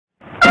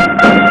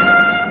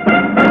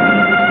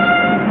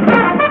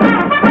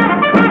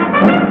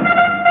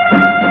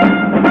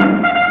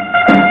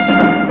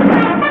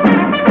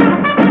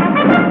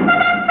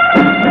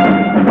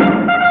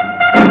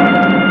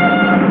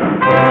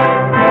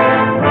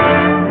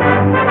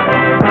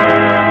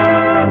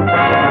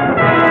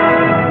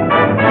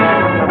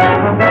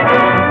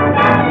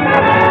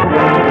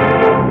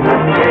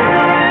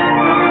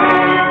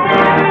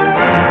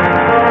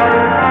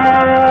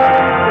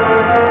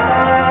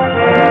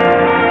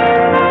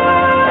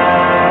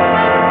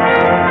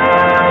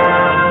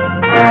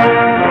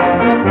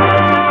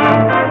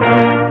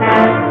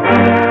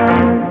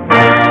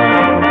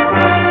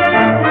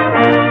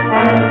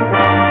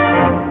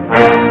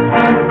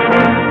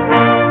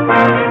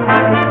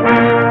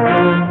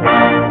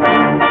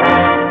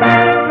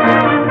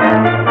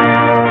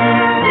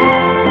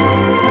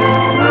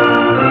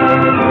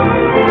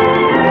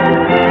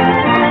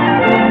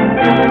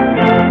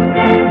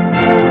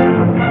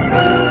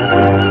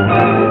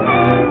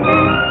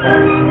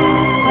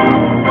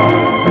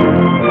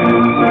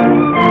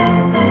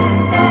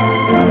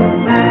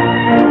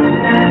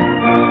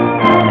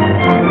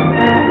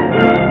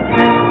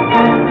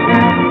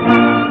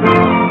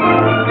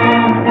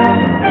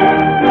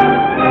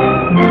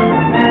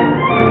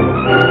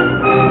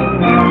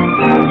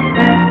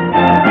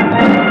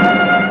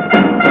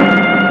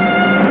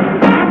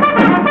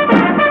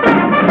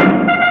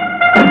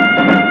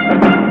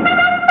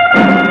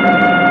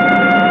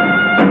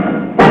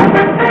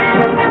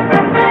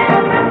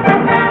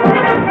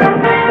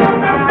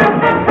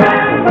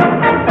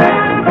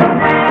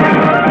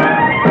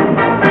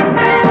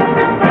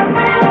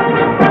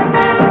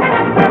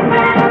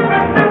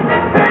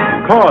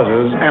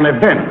Causes and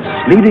events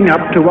leading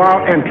up to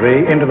our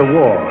entry into the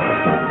war.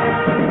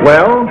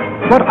 Well,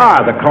 what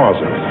are the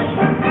causes?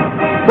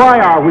 Why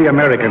are we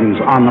Americans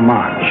on the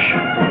march?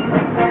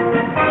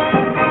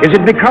 Is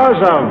it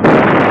because of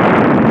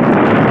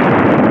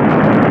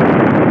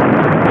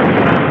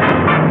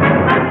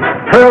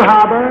Pearl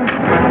Harbor?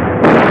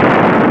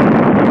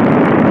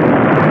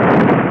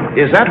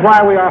 Is that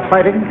why we are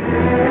fighting?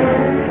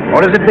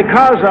 Or is it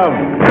because of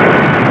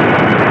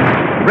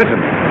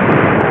Britain?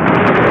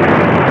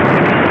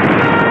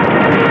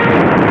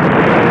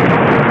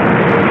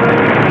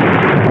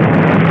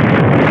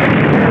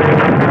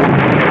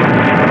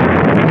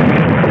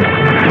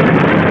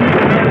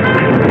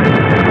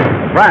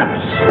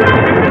 France.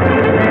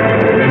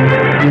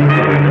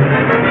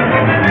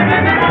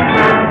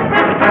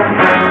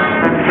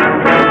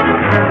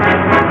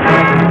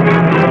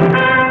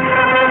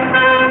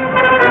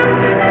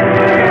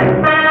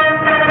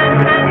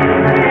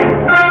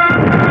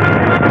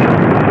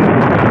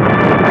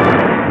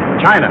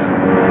 China.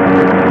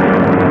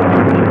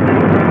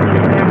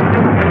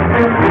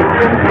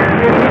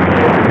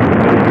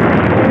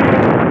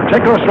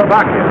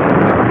 Czechoslovakia.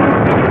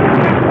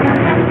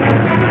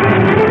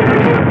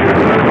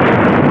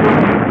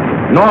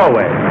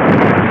 Norway.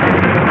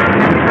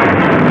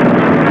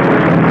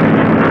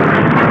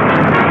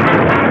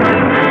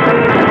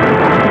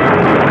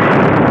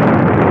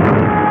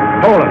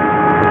 Poland.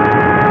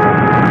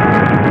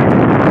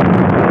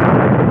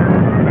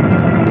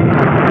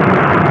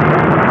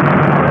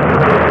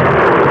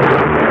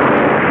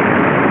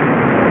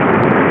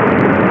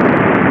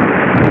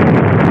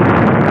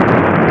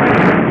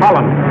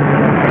 Holland.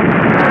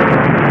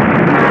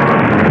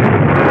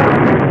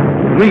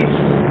 Greece.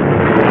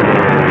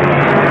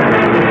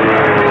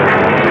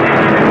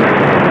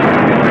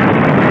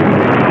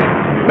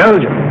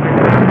 Belgium,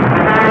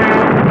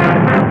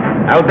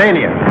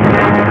 Albania,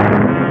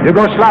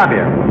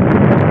 Yugoslavia,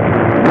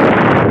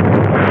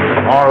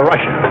 or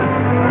Russia.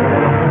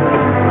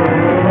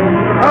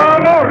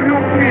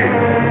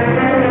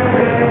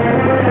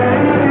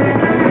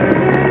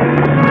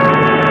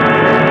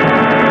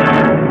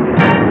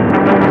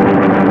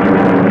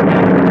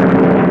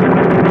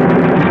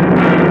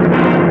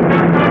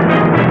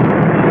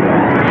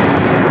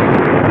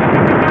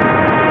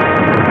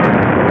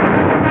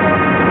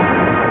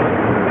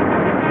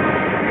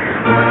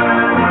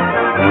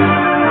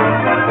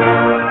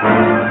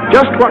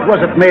 Just what was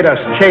it made us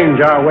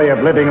change our way of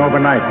living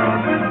overnight?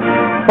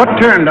 What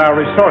turned our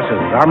resources,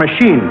 our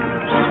machines,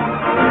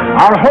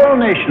 our whole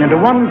nation into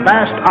one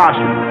vast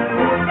arsenal,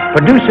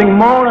 producing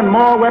more and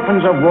more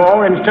weapons of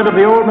war instead of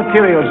the old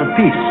materials of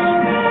peace?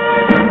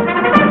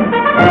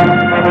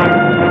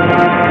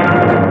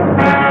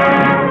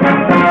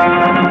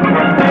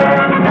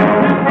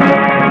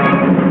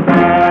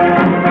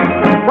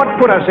 What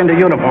put us into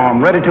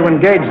uniform, ready to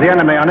engage the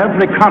enemy on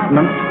every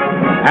continent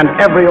and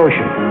every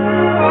ocean?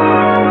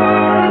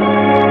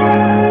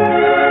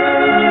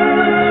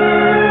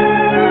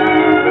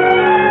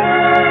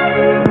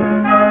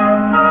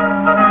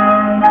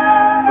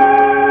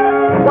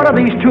 What are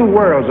these two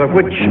worlds of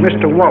which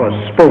Mr.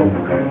 Wallace spoke?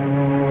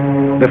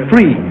 The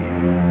free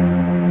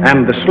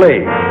and the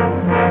slave.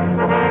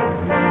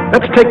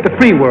 Let's take the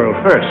free world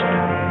first.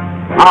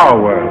 Our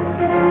world.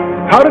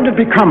 How did it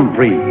become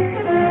free?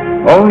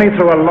 Only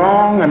through a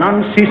long and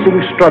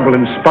unceasing struggle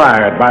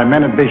inspired by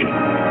men of vision.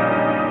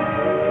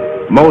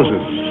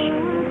 Moses,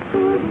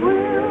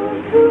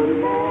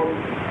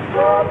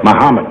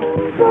 Muhammad,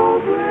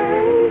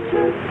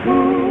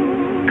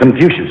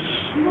 Confucius,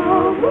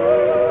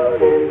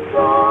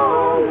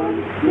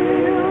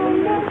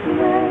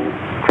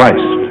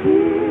 Christ.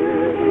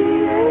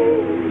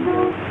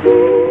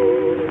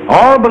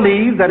 All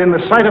believed that in the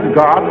sight of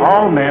God,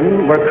 all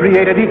men were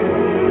created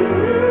equal.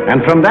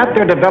 And from that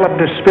there developed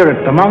a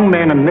spirit among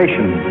men and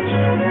nations,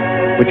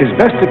 which is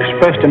best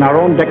expressed in our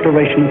own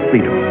Declaration of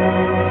Freedom.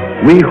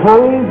 We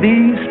hold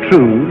these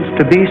truths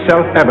to be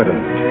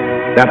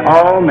self-evident, that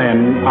all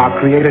men are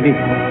created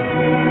equal.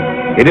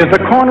 It is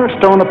the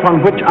cornerstone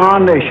upon which our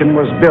nation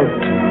was built,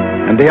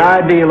 and the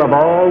ideal of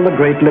all the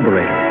great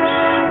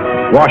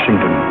liberators.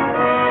 Washington,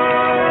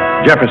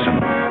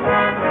 Jefferson,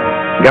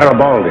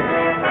 Garibaldi,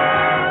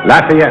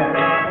 Lafayette,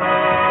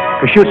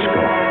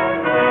 Kosciuszko,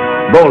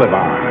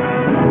 Bolivar,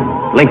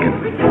 Lincoln.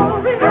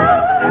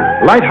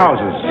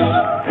 Lighthouses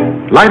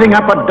lighting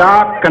up a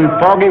dark and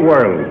foggy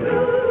world.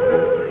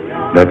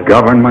 that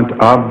government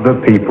of the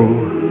people,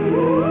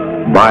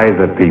 by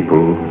the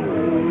people,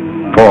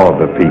 for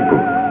the people,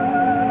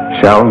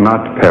 shall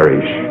not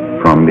perish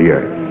from the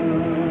earth.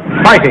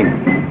 Fighting,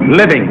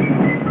 living,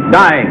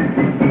 dying.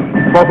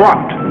 For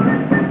what?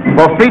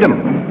 For freedom.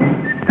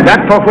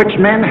 That for which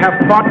men have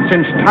fought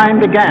since time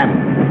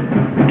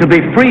began. To be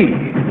free.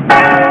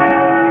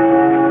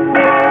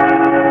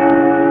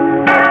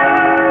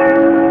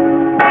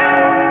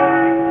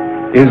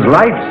 Is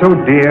life so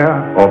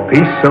dear, or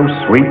peace so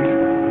sweet,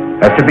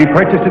 as to be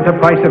purchased at the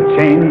price of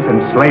chains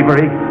and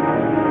slavery?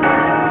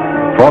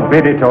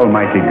 Forbid it,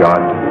 Almighty God.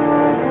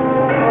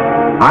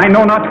 I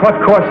know not what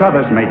course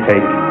others may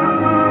take,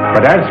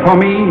 but as for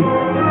me,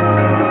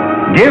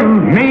 give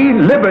me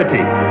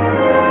liberty,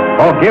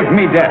 or give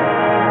me death.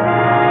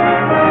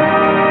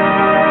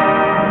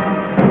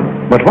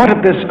 But what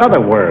of this other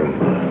world?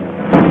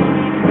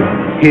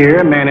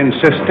 Here, men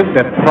insisted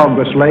that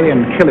progress lay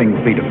in killing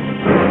freedom.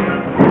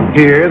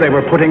 Here, they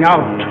were putting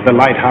out the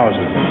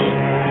lighthouses,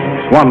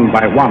 one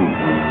by one.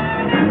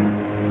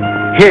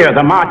 Here,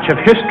 the march of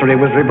history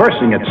was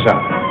reversing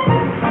itself.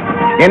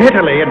 In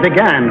Italy, it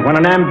began when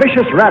an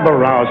ambitious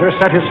rabble-rouser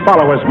set his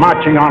followers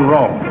marching on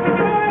Rome.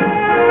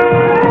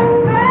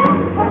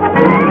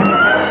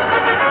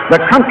 The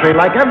country,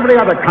 like every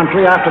other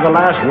country after the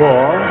last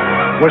war,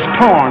 was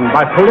torn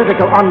by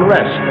political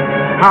unrest,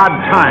 hard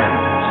times,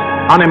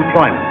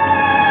 unemployment.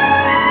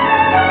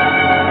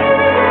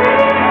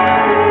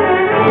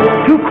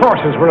 Two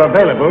courses were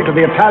available to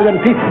the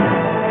Italian people.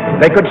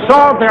 They could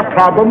solve their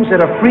problems in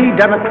a free,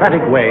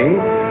 democratic way,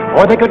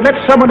 or they could let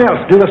someone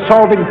else do the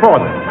solving for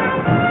them.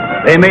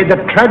 They made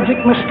the tragic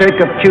mistake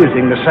of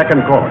choosing the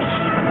second course.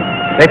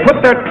 They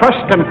put their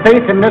trust and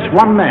faith in this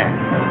one man.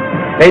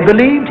 They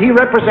believed he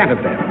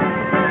represented them.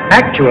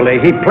 Actually,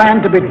 he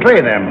planned to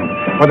betray them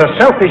for the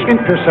selfish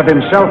interests of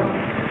himself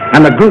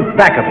and the group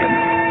back of him,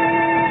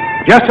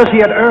 just as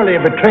he had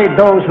earlier betrayed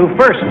those who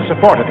first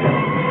supported him.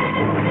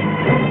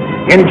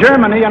 In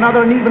Germany,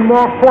 another and even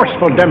more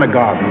forceful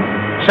demagogue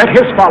set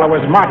his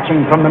followers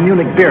marching from the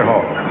Munich beer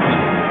halls.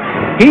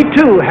 He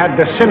too had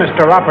the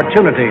sinister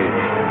opportunity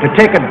to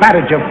take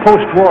advantage of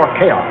post-war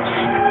chaos.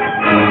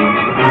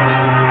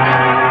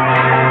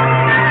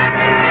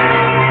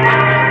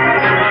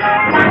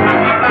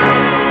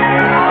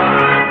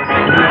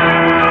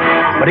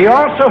 But he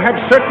also had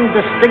certain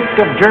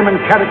distinctive German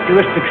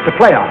characteristics to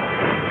play on.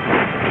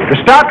 To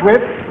start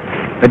with,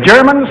 the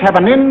Germans have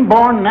an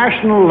inborn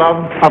national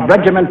love of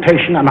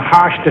regimentation and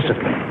harsh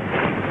discipline.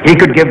 He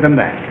could give them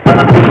that.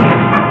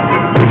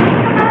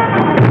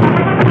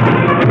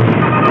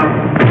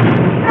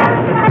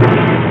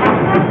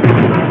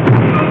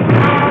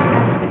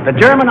 The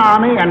German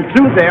army, and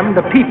through them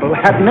the people,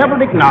 had never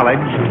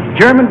acknowledged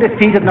German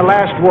defeat in the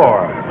last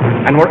war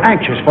and were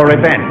anxious for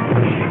revenge.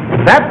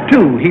 That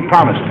too he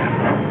promised them.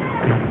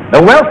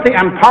 The wealthy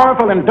and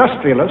powerful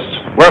industrialists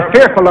were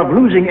fearful of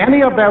losing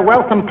any of their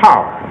wealth and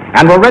power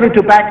and were ready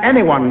to back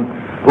anyone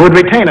who would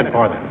retain it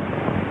for them.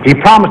 He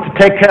promised to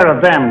take care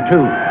of them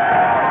too.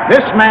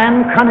 This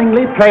man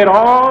cunningly played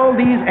all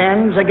these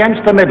ends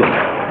against the middle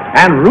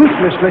and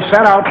ruthlessly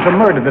set out to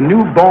murder the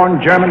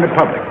newborn German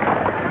Republic.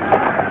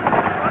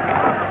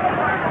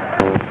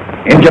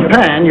 In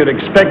Japan, you'd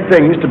expect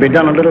things to be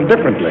done a little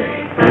differently.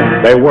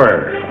 They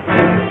were.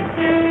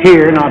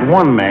 Here, not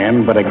one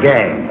man, but a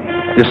gang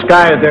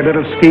disguised their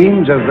little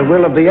schemes as the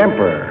will of the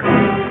emperor.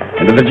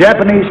 And to the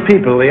Japanese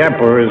people, the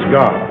emperor is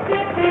God.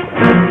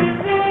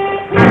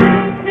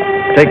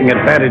 Taking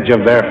advantage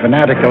of their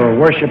fanatical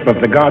worship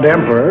of the god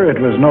emperor, it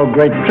was no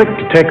great trick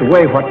to take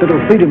away what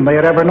little freedom they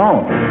had ever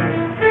known.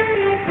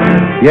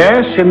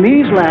 Yes, in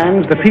these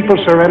lands, the people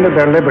surrendered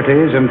their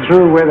liberties and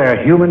threw away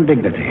their human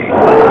dignity.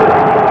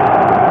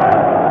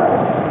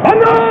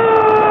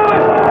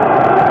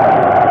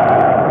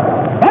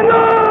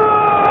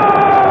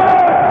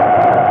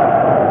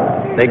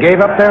 They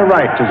gave up their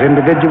rights as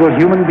individual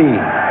human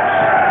beings.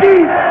 They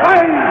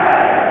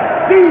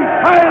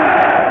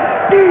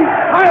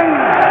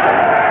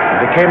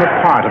became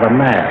a part of a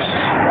mass,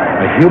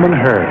 a human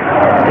herd.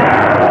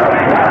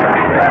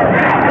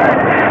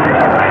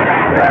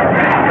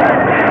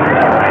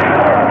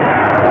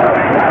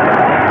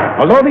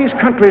 Although these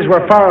countries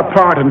were far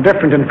apart and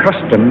different in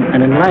custom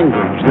and in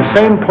language, the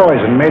same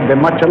poison made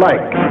them much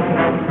alike.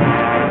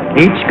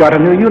 Each got a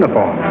new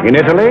uniform. In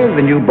Italy,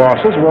 the new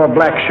bosses wore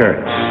black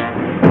shirts.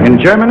 In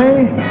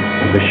Germany,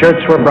 the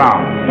shirts were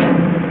brown.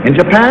 In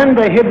Japan,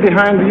 they hid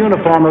behind the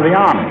uniform of the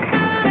army.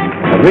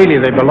 But really,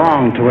 they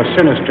belonged to a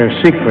sinister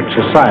secret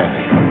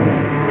society.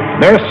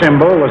 Their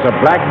symbol was a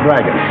black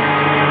dragon.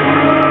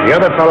 The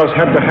other fellows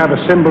had to have a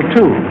symbol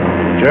too.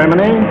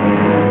 Germany,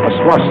 a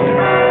swastika.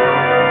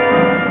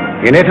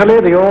 In Italy,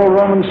 the old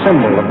Roman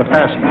symbol of the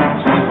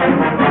fascists.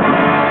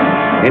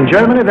 In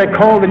Germany, they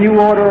called the new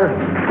order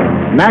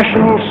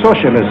National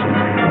Socialism,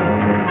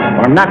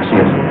 or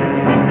Nazism.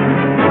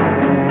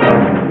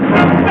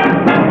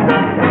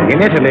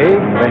 In Italy,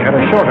 they had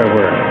a shorter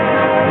word,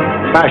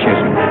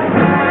 fascism.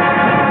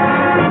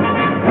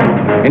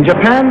 In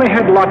Japan, they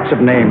had lots of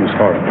names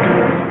for it.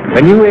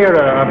 The new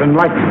era of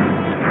enlightenment.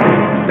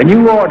 the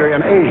new order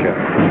in Asia,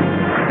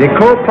 the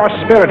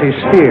co-prosperity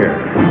sphere.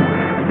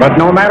 But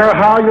no matter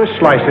how you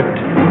slice it,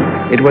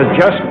 it was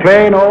just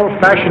plain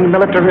old-fashioned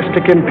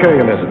militaristic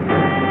imperialism.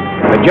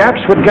 The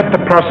Japs would get the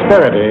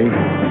prosperity,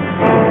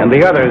 and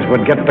the others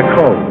would get the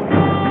coal.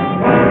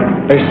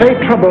 They say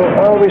trouble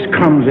always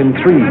comes in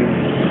threes.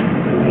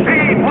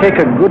 Take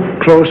a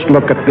good close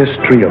look at this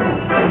trio.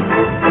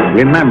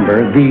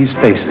 Remember these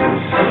faces.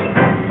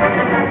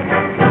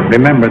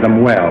 Remember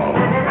them well.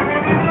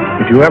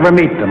 If you ever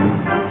meet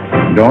them,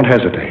 don't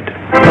hesitate.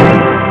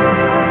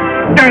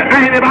 Der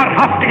eine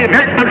wahrhaftige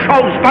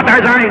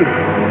Weltmann-Showspotter sein.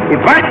 Und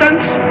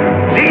zweitens,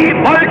 Sie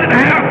wollten,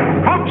 Herr...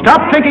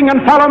 Stop thinking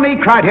and follow me,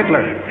 cried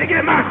Hitler.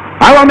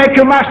 I will make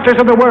you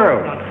masters of the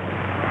world.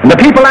 And the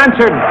people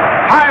answered,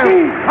 Heil!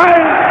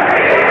 Heil!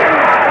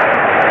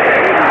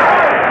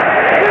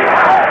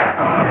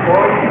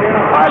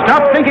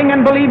 Stop thinking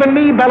and believe in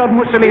me, bellowed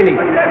Mussolini,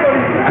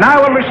 and I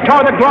will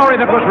restore the glory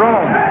that was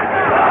Rome.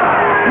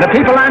 And the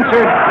people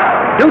answered,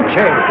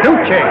 Duce,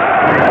 Duce.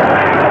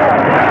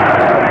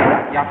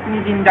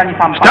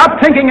 Stop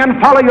thinking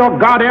and follow your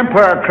God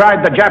Emperor,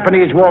 cried the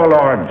Japanese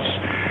warlords,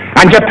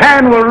 and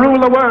Japan will rule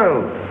the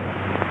world.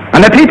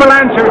 And the people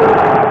answered,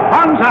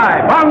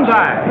 Banzai,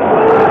 Banzai.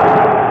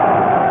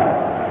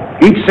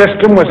 Each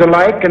system was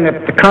alike in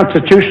that the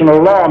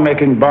constitutional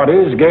law-making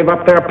bodies gave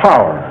up their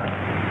power.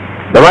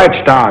 The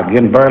Reichstag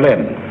in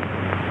Berlin,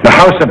 the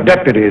House of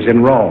Deputies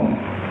in Rome,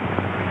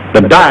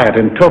 the Diet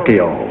in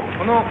Tokyo.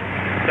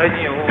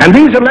 And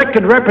these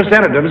elected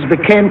representatives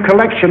became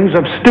collections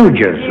of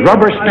stooges,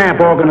 rubber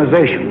stamp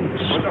organizations.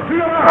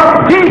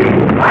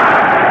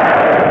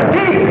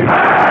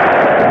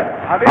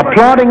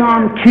 Applauding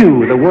on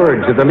cue the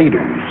words of the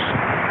leaders.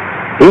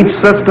 Each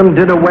system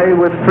did away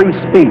with free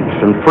speech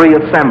and free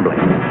assembly.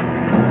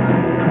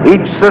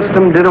 Each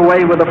system did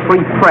away with a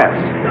free press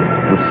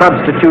and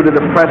substituted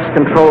a press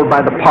controlled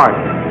by the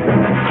party.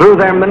 Through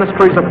their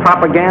ministries of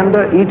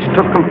propaganda, each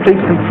took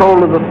complete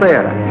control of the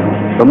theater,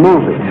 the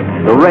movies,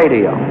 the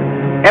radio.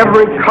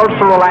 Every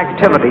cultural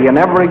activity and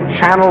every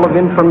channel of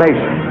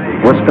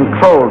information was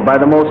controlled by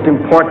the most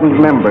important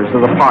members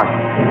of the party.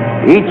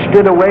 Each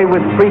did away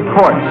with free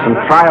courts and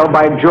trial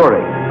by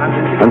jury,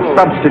 and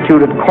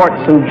substituted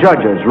courts and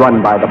judges run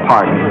by the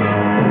party.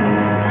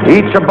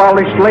 Each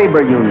abolished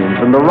labor unions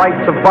and the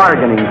rights of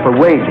bargaining for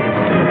wages.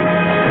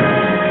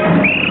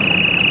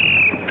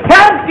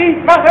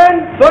 Fertig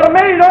machen zur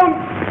Meldung!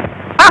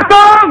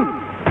 Achtung!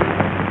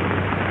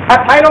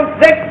 Abteilung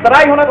 6,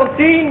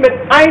 310 mit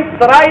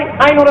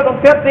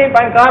 13114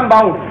 beim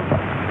Kranbau.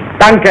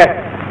 Danke.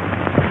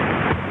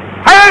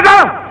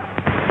 Heiler!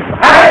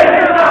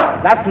 Heiler!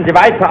 Lassen Sie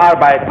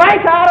weiterarbeiten.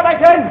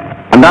 Weiterarbeiten!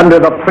 And under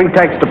the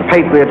pretext of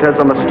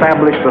patriotism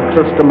established a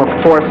system of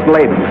forced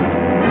labor.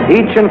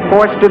 Each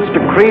enforced its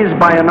decrees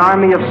by an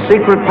army of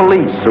secret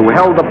police who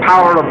held the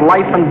power of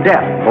life and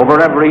death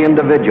over every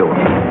individual.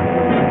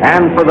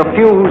 And for the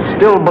few who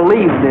still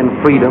believed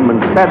in freedom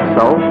and said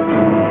so,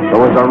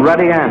 there was a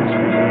ready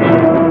answer.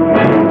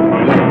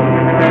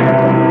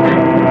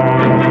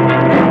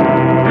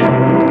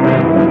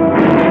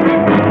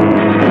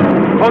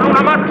 Con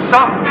una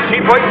mazza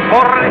si può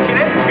imporre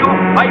silenzio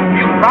ai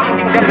più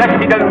grandi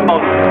intelletti del mondo.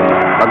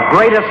 The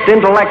greatest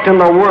intellect in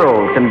the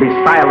world can be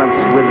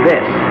silenced with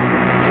this.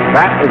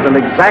 That is an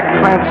exact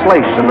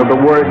translation of the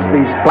words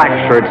these black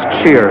shirts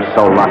cheer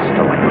so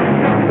lustily.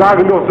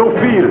 Sagen nur so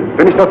viel.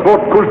 Wenn ich das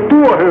Wort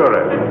Kultur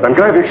höre, dann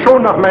greife ich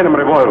schon nach meinem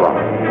Revolver.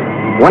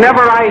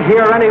 Whenever I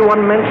hear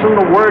anyone mention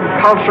the word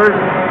culture,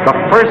 the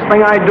first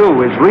thing I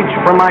do is reach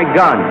for my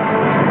gun.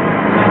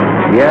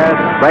 Yes,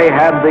 they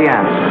had the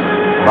answer.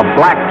 The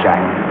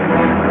blackjack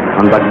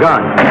and the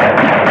gun.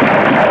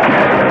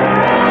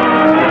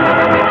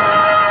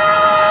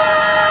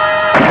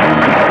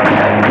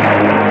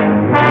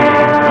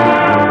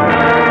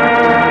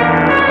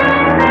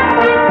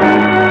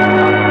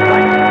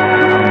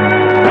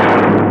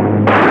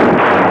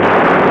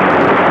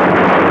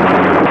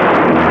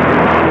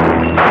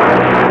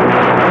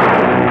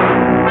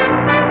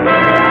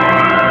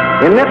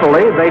 In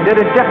Italy, they did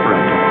it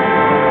different.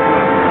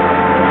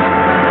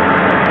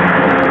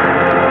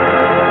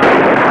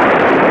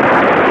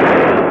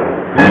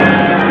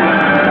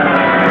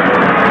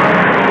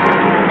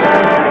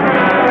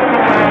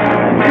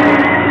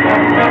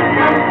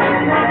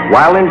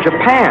 While in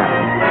Japan,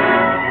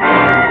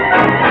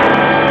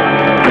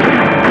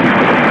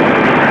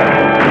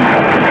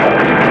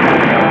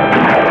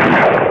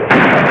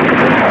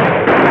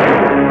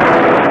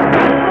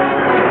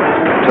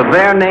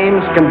 their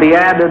names can be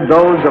added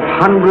those of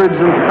hundreds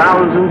and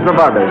thousands of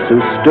others who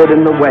stood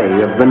in the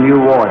way of the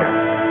new order.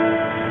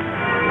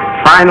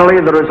 Finally,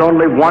 there is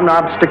only one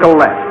obstacle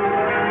left.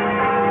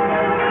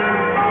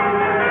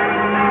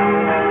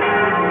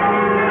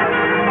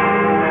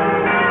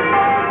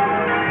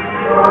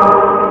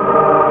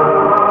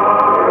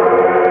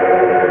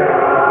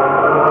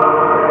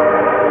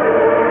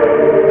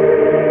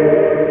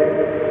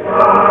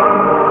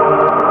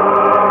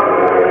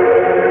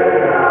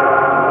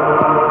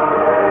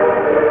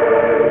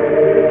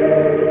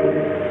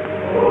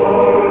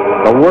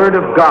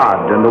 Word of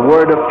God and the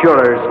word of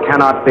Führers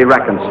cannot be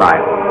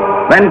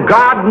reconciled. Then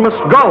God must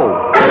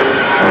go.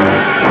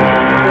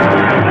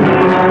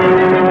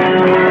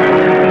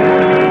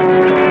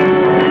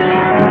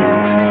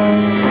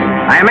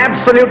 I am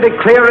absolutely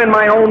clear in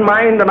my own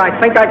mind, and I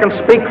think I can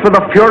speak for the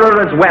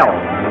Führer as well,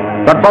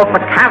 that both the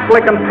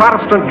Catholic and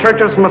Protestant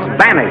churches must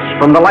vanish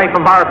from the life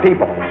of our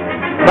people.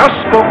 Thus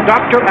spoke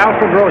Dr.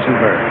 Alfred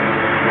Rosenberg.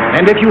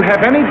 And if you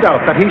have any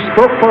doubt that he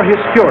spoke for his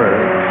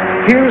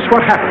Führer, here's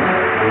what happened.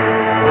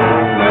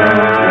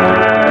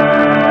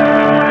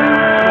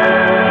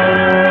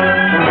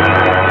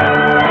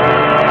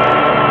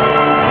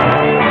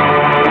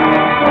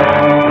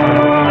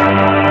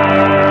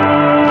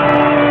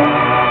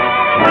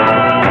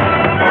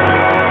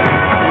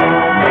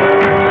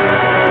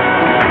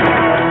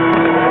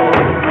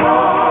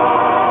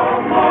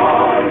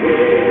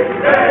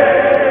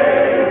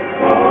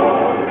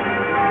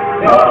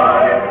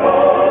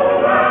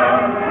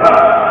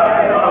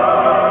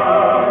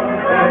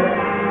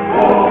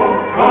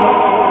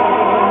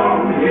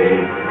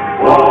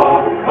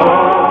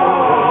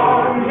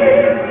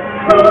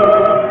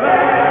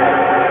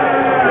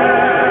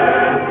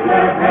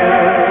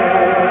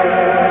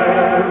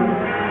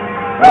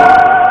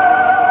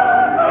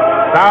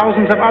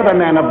 Thousands of other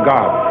men of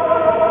God,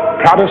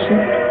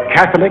 Protestant,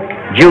 Catholic,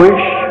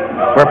 Jewish,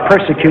 were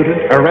persecuted,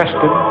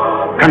 arrested,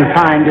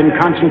 confined in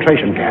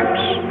concentration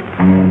camps.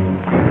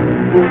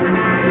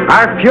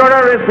 Our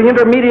Führer is the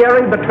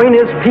intermediary between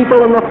his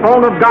people and the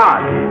throne of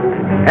God.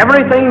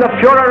 Everything the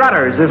Führer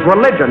utters is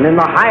religion in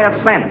the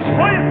highest sense.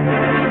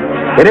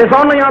 It is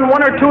only on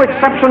one or two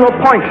exceptional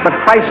points that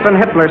Christ and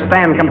Hitler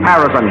stand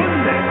comparison,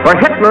 for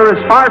Hitler is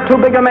far too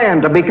big a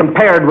man to be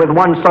compared with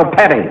one so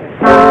petty.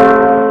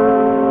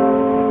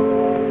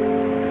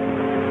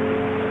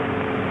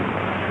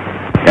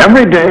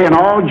 Every day in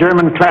all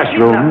German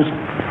classrooms,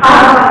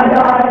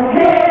 Adolf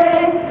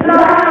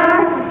Hitler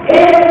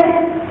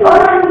ist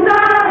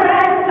unser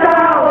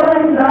Retter,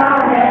 unser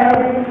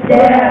Held,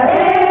 der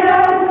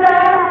edelste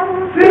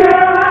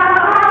Führer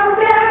auf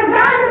der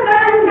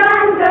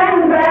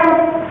ganzen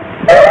Welt.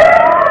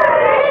 Für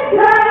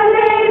Hitler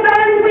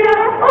leben wir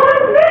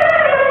und wir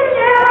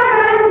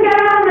ehren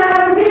gerne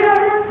wir.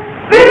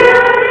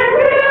 Für den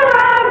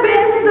Führer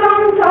bis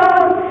zum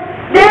Tod,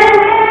 denn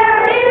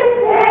er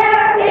ist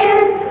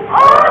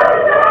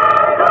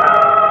unser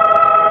Gott.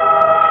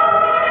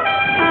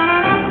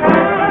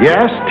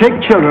 yes, take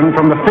children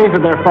from the faith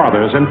of their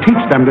fathers and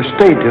teach them the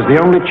state is the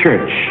only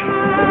church,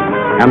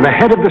 and the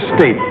head of the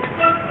state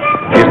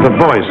is the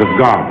voice of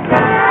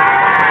God.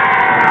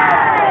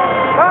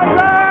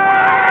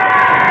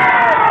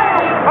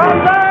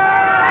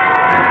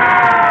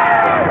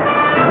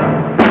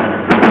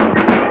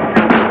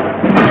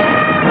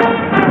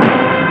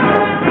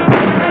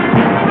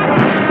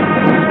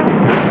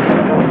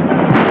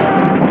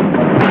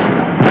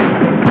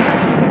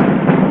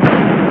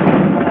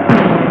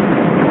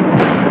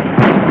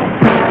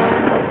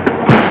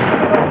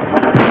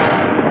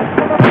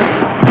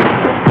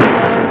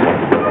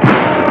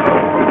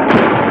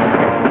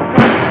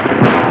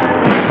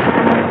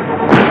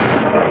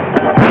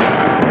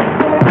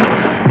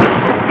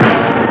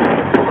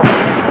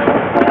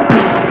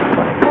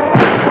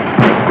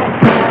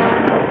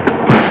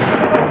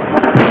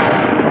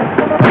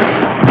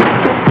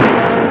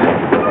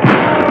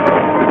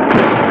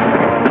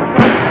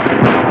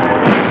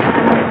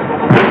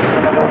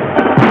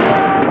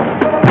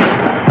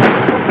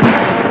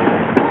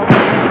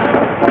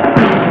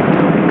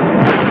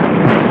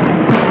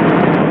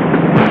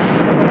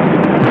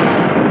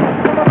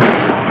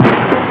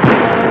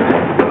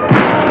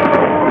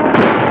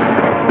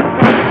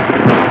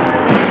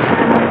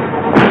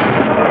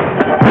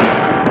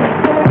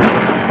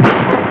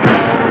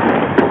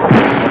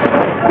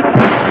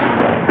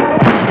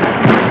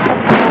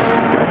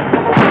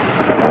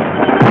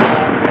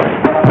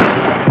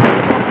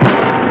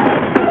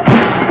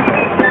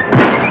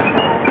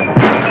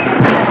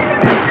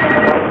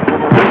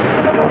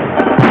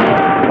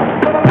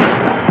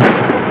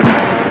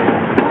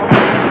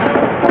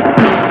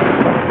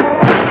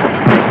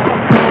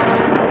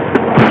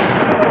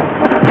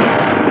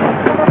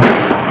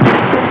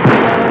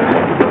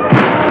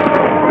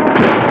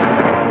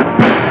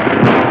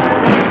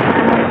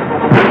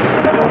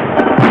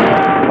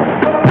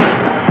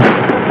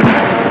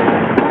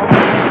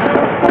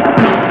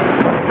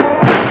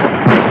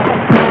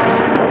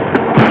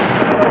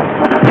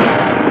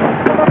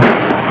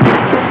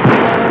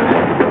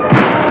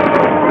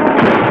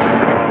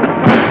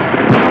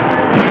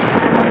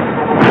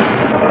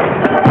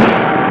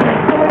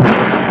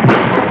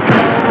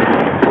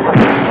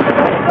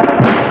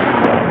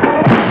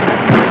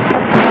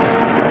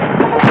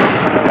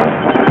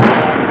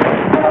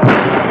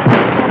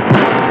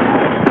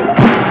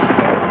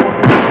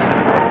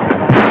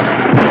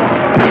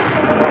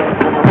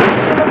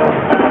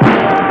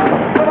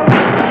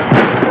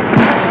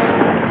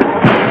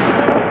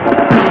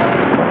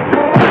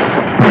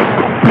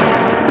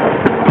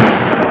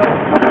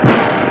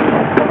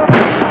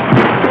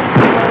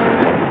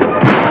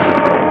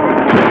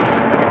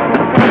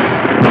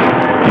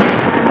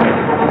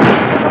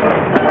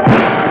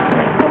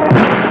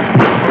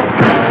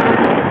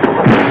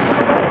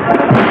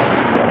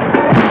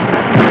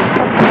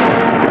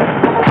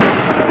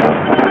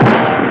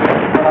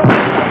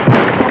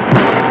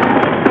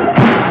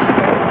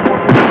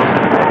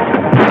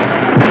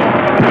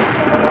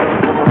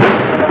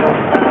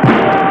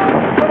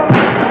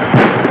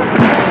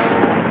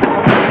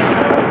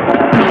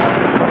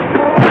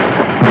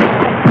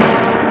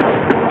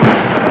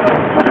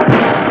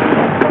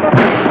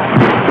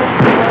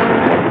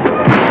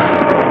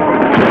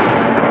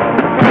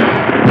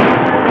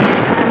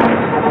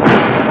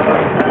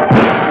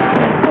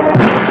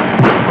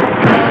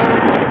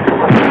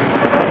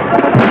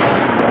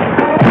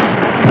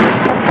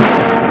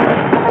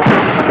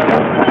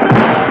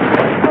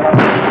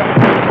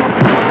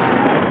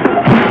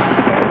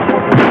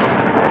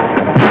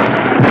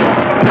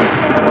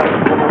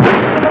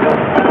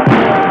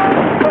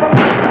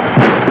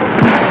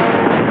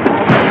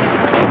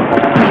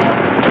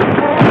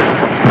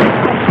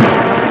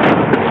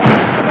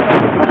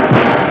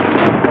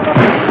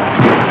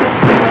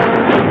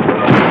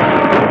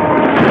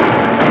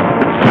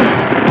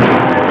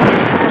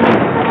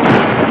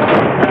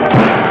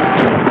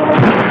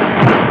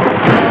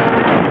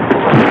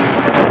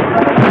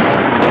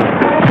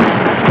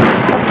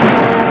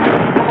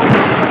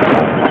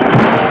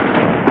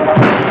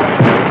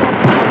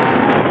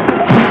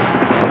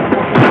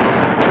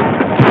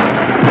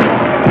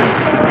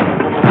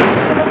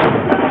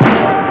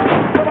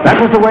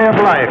 the way of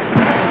life,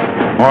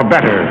 or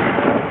better,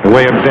 the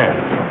way of death,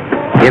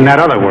 in that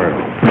other world.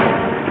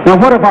 Now,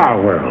 what of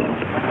our world,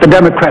 the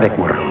democratic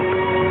world?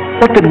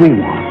 What did we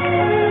want?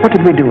 What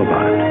did we do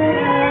about it?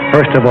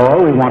 First of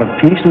all, we wanted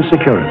peace and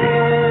security.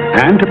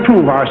 And to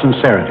prove our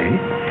sincerity,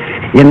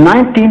 in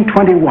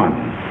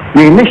 1921,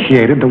 we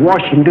initiated the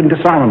Washington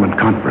Disarmament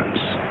Conference.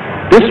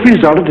 This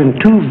resulted in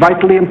two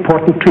vitally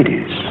important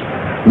treaties.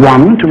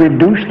 One, to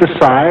reduce the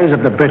size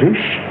of the British,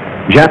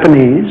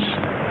 Japanese,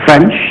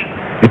 French,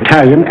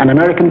 Italian, and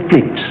American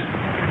fleets.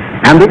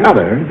 And the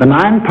other, the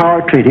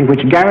Nine-Power Treaty,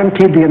 which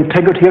guaranteed the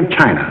integrity of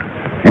China.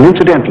 And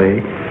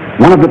incidentally,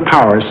 one of the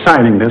powers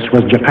signing this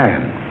was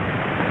Japan.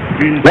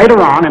 Later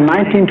on, in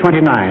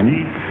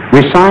 1929,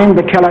 we signed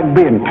the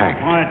Kellogg-Briand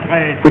Pact,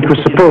 which was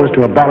supposed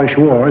to abolish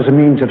war as a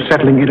means of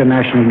settling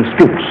international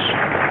disputes.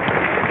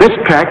 This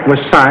pact was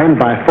signed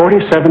by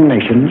 47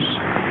 nations,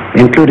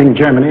 including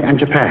Germany and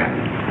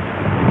Japan.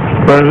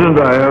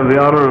 President, I have the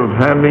honor of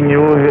handing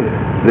you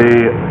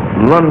the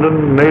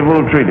London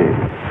Naval Treaty.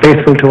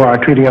 Faithful to our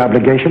treaty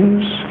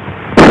obligations,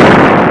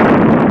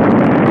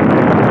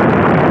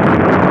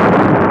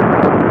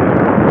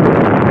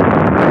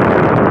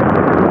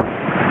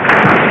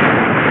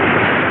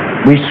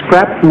 we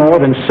scrapped more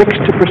than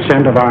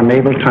 60% of our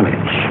naval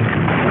tonnage,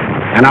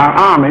 and our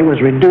army was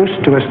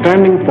reduced to a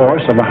standing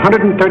force of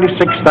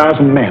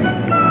 136,000 men,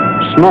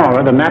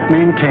 smaller than that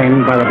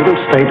maintained by the little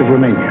state of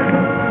Romania.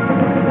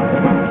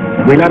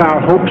 We let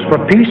our hopes for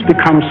peace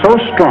become so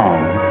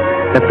strong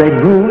that they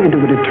grew into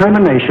a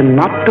determination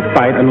not to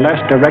fight unless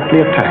directly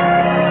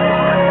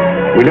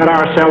attacked. We let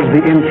ourselves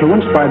be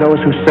influenced by those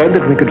who said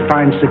that we could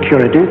find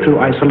security through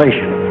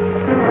isolation.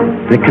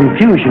 The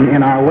confusion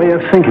in our way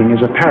of thinking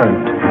is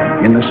apparent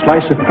in the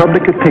slice of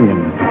public opinion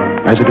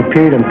as it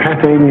appeared in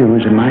Pathé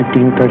News in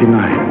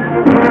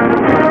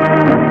 1939.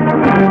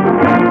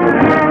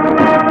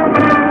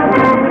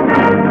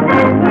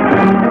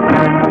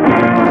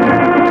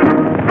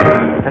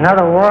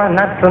 Another war,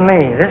 not for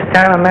me. This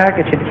time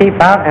America should keep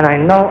out, and I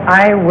know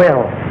I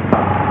will.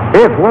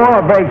 If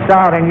war breaks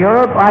out in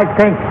Europe, I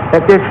think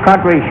that this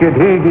country should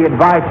heed the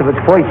advice of its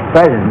first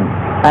president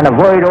and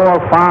avoid all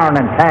foreign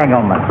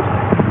entanglements.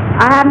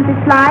 I haven't the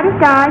slightest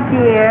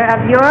idea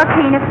of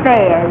European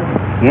affairs.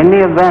 In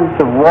the event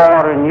of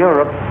war in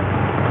Europe,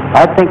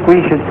 I think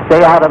we should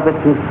stay out of it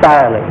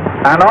entirely.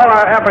 And all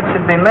our efforts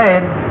should be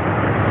made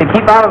to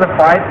keep out of the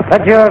fight.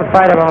 Let Europe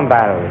fight our own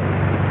battles.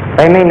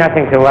 They mean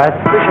nothing to us.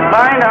 We should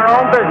mind our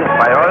own business.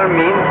 By all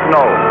means,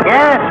 no.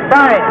 Yes,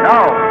 right.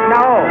 No.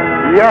 No.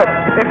 Yes.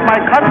 If my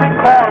country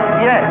calls,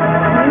 yes.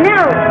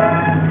 No.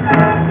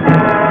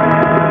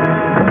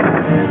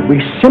 We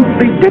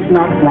simply did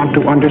not want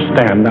to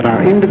understand that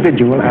our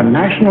individual and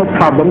national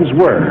problems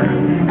were,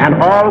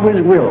 and always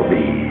will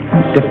be,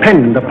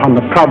 dependent upon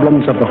the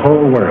problems of the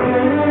whole world.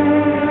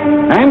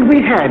 And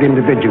we had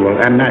individual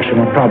and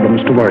national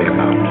problems to worry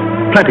about,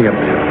 plenty of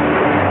them,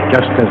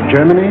 just as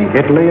Germany,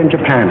 Italy, and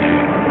Japan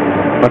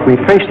had. But we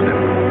faced them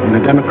in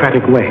a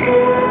democratic way.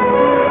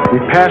 We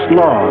passed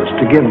laws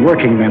to give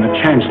working men a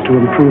chance to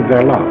improve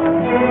their lot.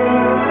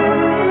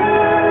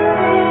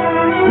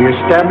 We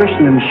established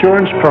an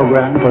insurance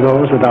program for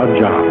those without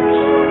jobs.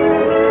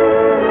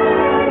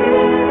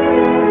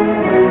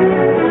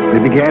 We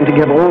began to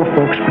give old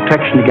folks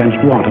protection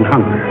against want and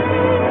hunger.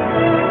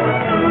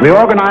 We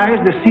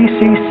organized the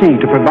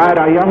CCC to provide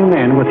our young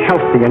men with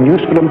healthy and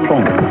useful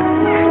employment.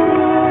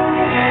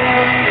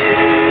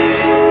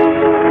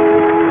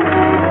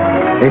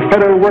 A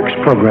federal works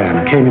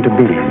program came into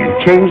being and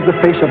changed the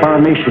face of our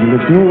nation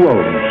with new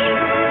roads,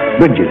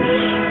 bridges,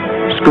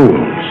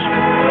 schools.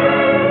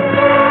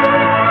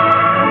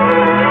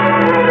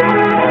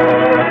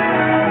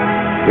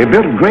 We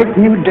built great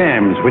new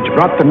dams which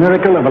brought the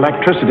miracle of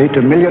electricity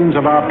to millions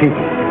of our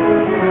people.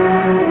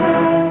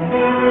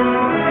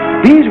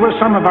 These were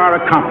some of our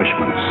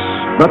accomplishments,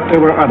 but there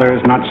were others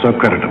not so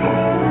creditable.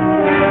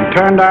 We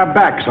turned our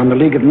backs on the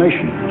League of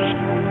Nations.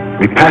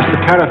 We passed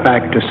the Tariff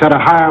Act to set a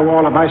higher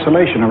wall of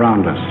isolation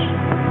around us.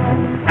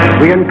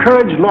 We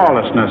encouraged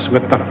lawlessness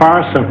with the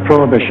farce of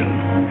prohibition.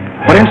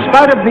 But in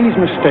spite of these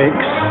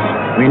mistakes,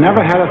 we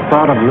never had a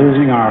thought of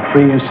losing our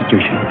free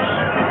institutions.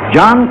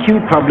 John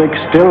Q. Public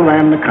still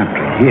ran the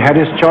country. He had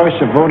his choice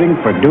of voting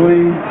for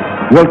Dewey,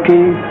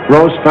 Wilkie,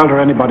 Roosevelt, or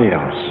anybody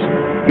else.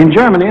 In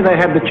Germany, they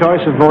had the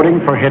choice of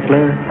voting for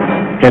Hitler,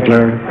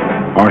 Hitler,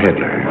 or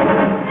Hitler.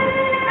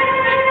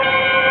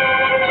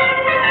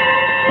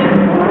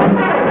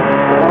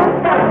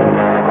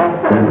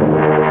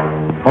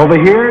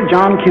 Over here,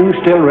 John Q.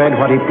 still read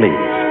what he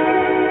pleased.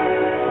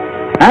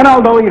 And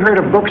although he heard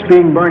of books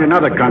being burned in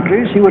other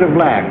countries, he would have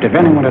laughed if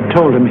anyone had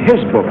told him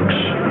his books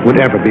would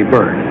ever be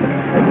burned.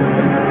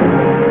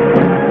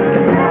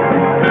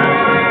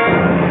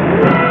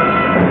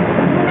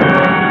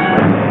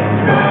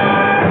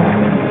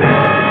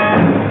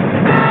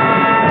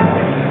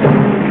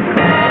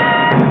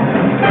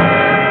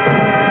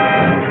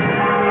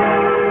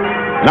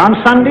 And on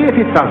Sunday, if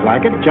he felt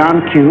like it,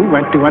 John Q.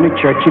 went to any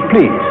church he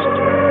pleased.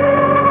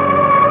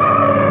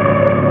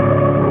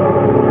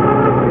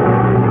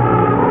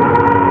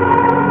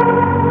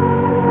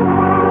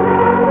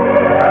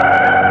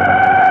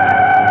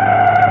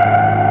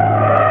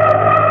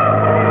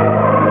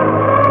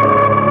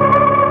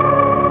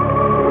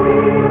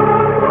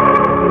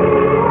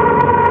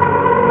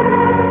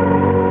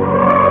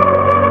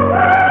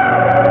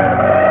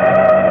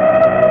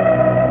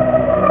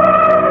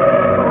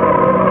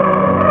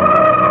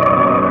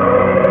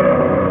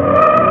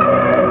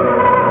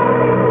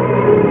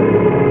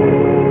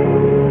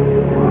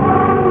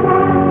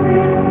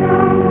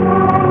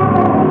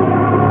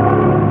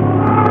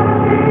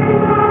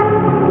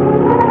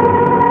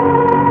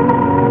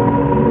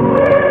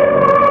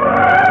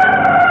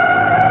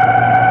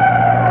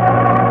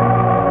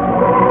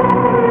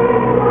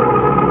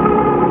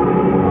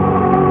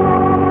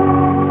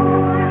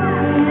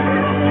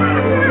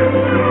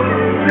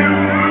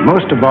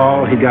 most of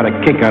all, he got a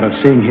kick out of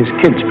seeing his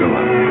kids grow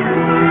up.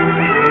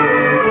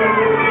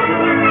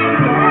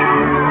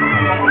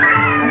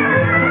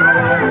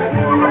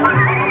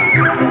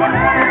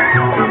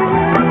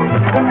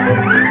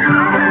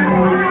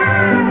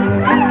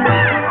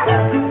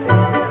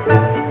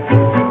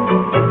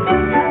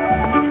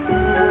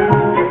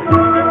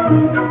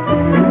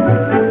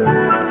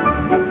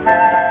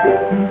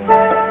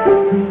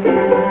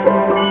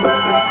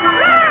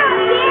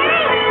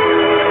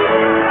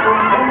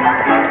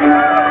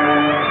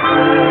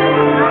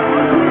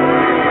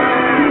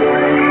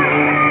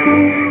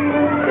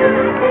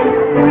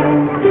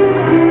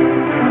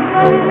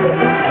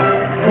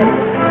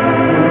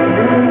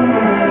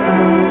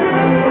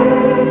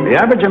 The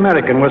average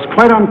American was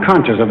quite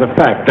unconscious of the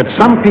fact that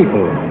some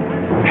people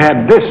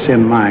had this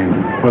in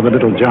mind for the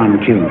little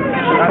John Q.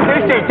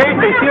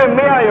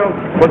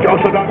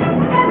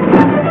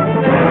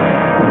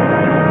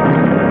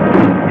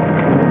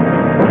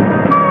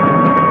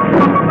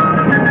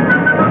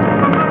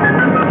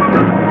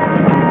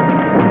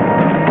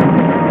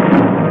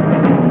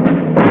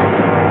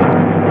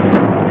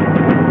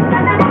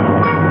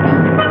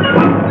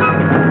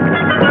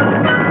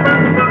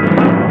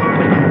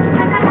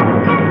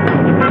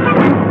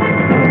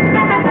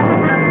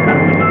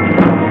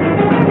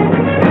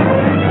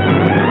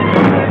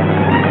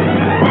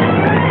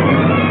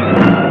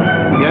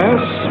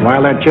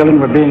 While their children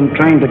were being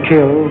trained to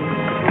kill,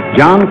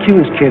 John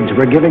Q's kids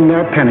were giving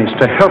their pennies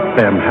to help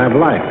them have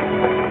life.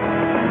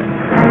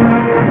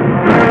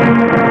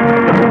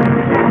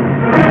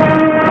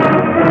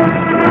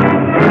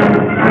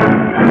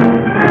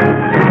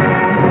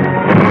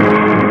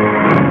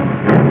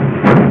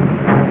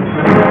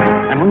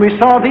 And when we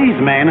saw these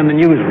men in the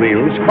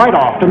newsreels, quite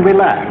often we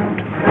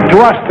laughed. To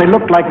us, they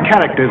looked like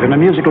characters in a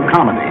musical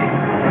comedy.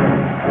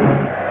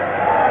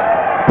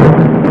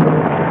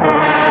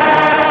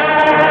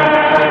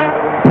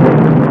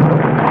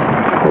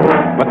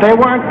 They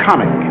weren't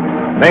comic.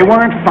 They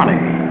weren't funny.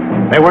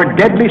 They were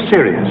deadly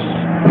serious.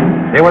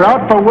 They were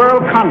out for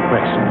world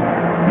conquest.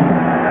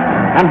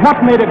 And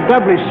what made it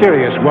doubly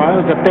serious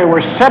was that there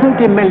were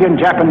 70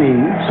 million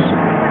Japanese,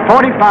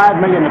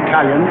 45 million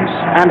Italians,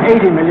 and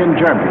 80 million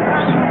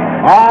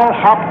Germans, all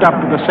hopped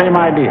up with the same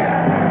idea.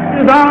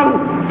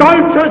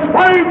 Deutsches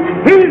Volk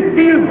hilft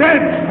dir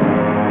selbst.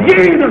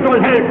 Jeder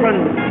soll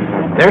helfen.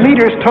 Their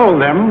leaders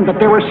told them that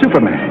they were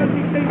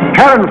Superman.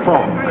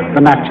 Herrenvolk,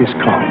 the Nazis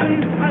called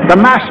it. The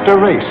master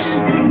race,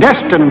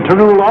 destined to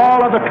rule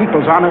all other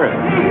peoples on earth.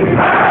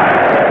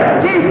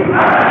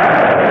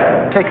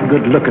 Take a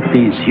good look at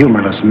these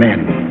humorless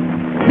men.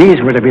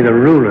 These were to be the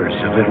rulers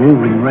of the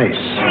ruling race.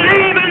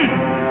 Leben!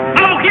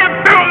 Auch ihr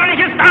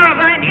bürgerliches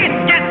Dasein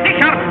ist jetzt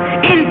sicher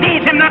in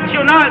diesem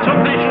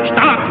nationalsozialistischen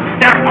Staat.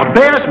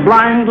 Obey us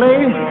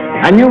blindly,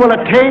 and you will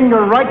attain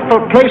your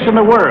rightful place in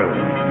the world.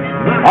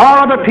 All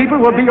other people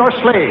will be your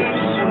slaves.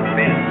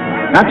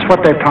 That's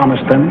what they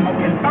promised them.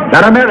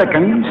 That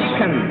Americans,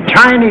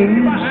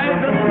 Chinese,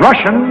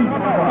 Russian,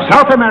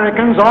 South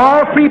Americans,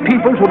 all free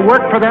peoples would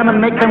work for them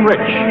and make them rich.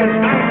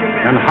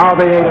 And how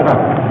they ate it up.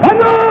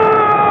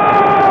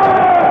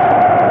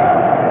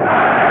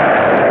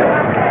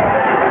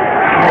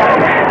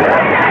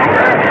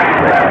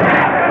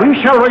 We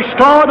shall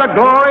restore the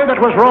glory that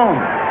was Rome.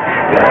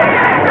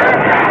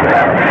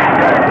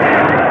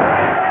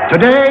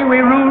 Today we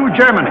rule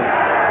Germany.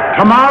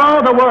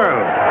 Tomorrow the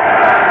world.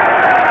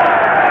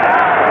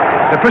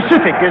 The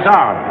Pacific is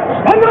ours.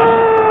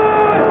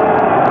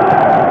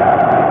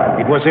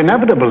 It was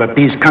inevitable that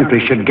these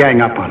countries should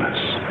gang up on us.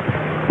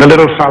 The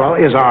little fellow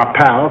is our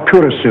pal,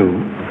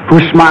 Kurosu, who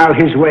smiled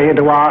his way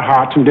into our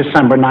hearts in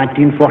December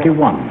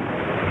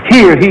 1941.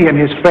 Here he and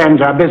his friends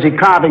are busy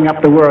carving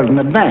up the world in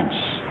advance,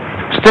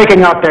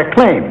 staking out their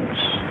claims.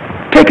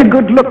 Take a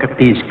good look at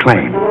these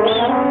claims.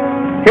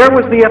 Here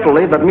was the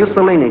Italy that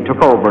Mussolini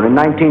took over in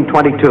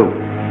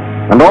 1922.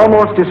 And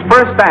almost his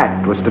first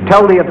act was to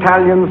tell the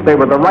Italians they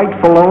were the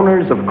rightful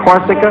owners of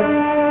Corsica,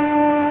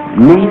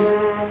 Nice,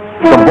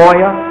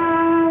 Savoia,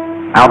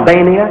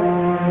 Albania,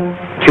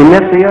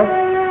 Tunisia,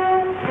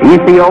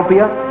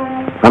 Ethiopia,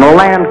 and a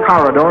land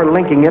corridor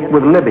linking it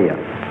with Libya.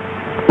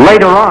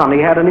 Later on, he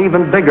had an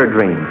even bigger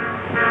dream.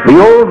 The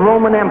old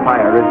Roman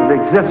Empire as it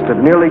existed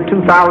nearly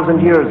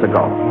 2,000 years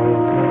ago,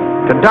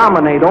 to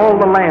dominate all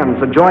the lands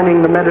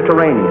adjoining the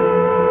Mediterranean.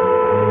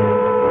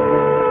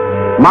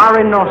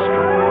 Mare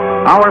Nostrum.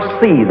 Our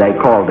sea, they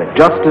called it,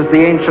 just as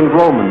the ancient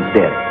Romans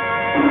did.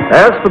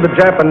 As for the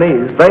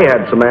Japanese, they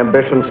had some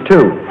ambitions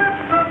too.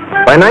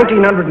 By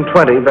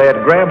 1920, they had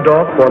grabbed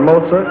off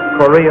Formosa,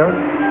 Korea,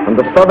 and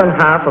the southern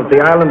half of the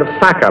island of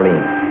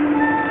Sakhalin.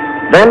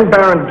 Then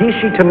Baron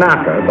Gishi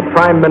Tanaka, the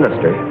prime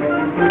minister,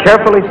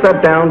 carefully set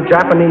down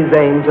Japanese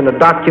aims in a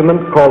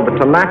document called the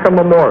Tanaka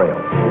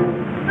Memorial.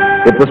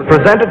 It was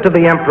presented to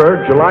the emperor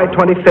July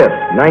 25th,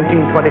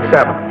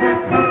 1927.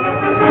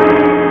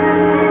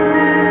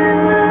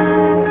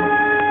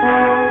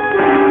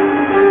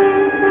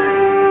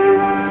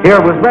 Here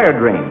was their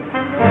dream.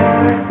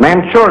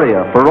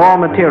 Manchuria for raw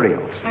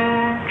materials.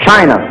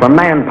 China for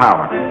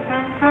manpower.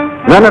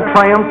 Then a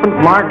triumphant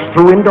march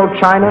through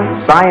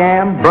Indochina,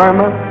 Siam,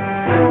 Burma,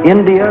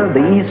 India, the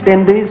East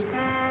Indies,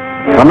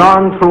 and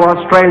on through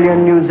Australia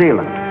and New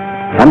Zealand.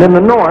 And in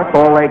the north,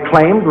 all they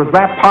claimed was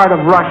that part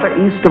of Russia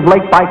east of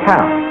Lake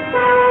Baikal.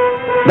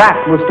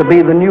 That was to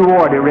be the new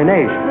order in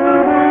Asia.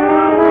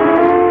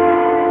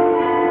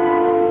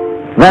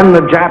 Then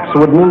the Japs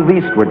would move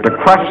eastward to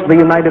crush the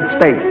United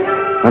States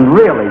and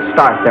really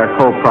start their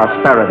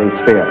co-prosperity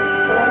sphere.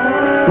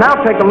 Now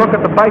take a look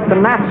at the bite the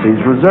Nazis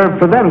reserved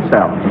for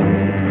themselves.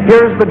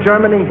 Here's the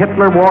Germany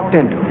Hitler walked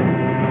into,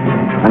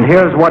 and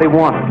here's what he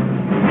wanted.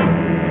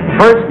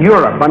 First,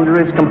 Europe under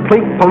his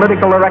complete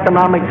political or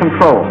economic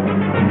control,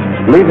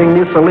 leaving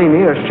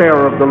Mussolini a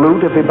share of the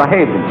loot if he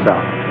behaved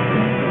himself.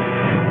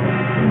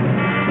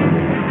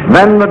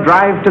 Then the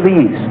drive to the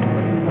east,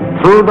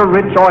 through the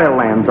rich oil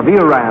lands of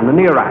Iran and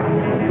Iraq,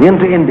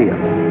 into India.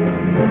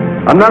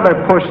 Another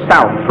push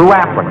south through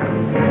Africa.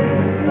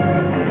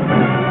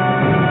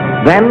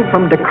 Then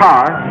from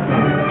Dakar,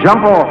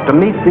 jump off to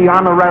meet the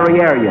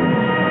honorary Aryans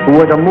who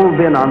were to move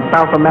in on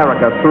South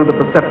America through the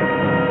Pacific.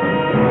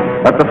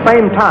 At the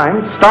same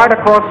time, start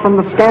across from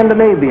the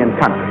Scandinavian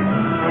countries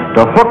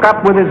to hook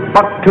up with his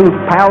buck-toothed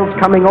pals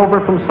coming over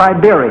from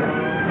Siberia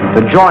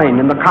to join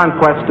in the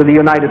conquest of the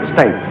United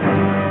States.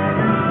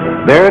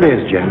 There it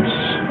is, gents.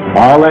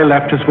 All they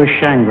left us was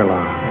Shangri-La.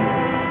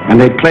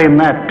 And they'd claim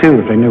that, too,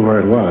 if they knew where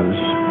it was.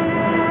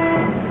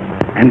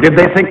 And did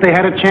they think they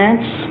had a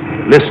chance?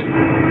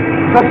 Listen.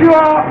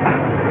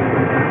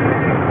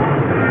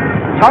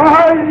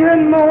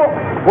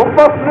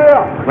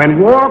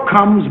 When war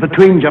comes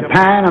between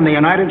Japan and the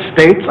United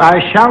States, I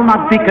shall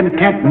not be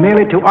content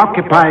merely to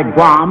occupy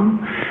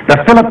Guam, the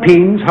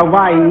Philippines,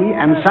 Hawaii,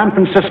 and San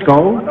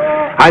Francisco.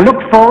 I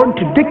look forward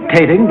to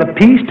dictating the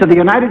peace to the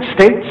United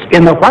States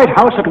in the White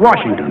House at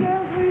Washington.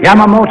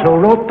 Yamamoto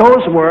wrote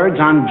those words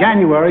on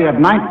January of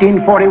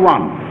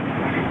 1941.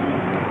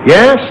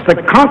 Yes,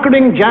 the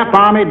conquering Jap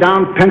army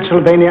down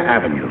Pennsylvania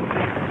Avenue.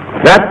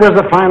 That was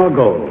the final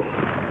goal.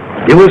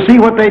 You will see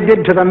what they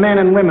did to the men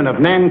and women of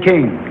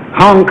Nanking,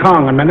 Hong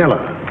Kong, and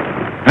Manila.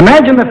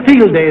 Imagine the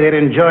field day they'd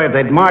enjoy if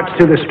they'd marched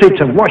through the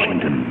streets of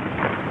Washington.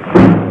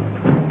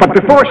 But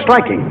before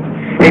striking,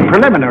 a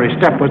preliminary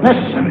step was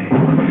necessary.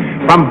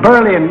 From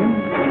Berlin,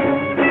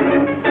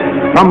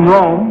 from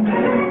Rome,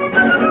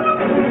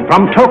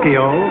 from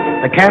Tokyo,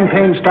 the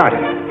campaign started.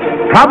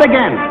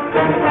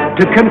 Propaganda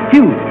to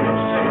confuse,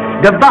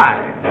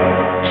 divide,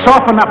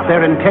 soften up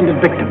their intended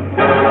victim.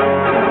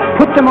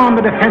 Put them on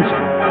the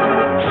defensive.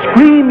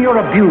 Scream you're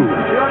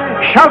abused.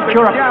 Shout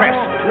you're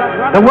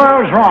oppressed. The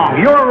world's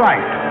wrong. You're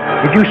right.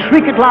 If you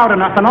shriek it loud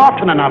enough and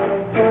often enough,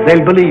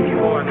 they'll believe you.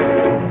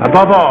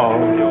 Above all,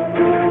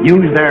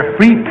 use their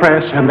free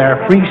press and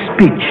their free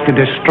speech to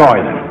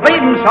destroy them.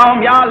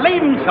 Lebensraum, ja,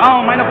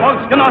 Lebensraum, meine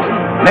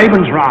Volksgenossen.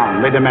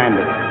 Lebensraum, they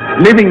demanded.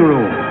 Living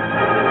room.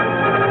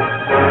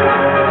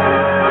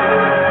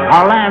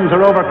 Our lands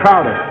are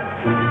overcrowded.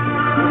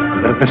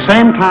 But at the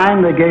same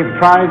time, they gave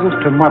prizes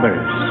to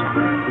mothers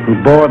who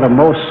bore the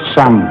most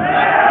sons.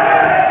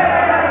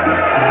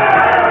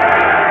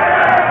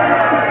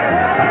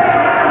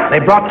 They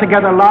brought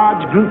together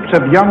large groups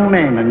of young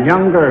men and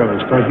young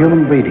girls for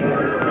human breeding.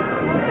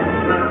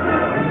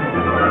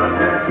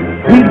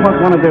 Read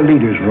what one of their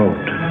leaders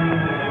wrote.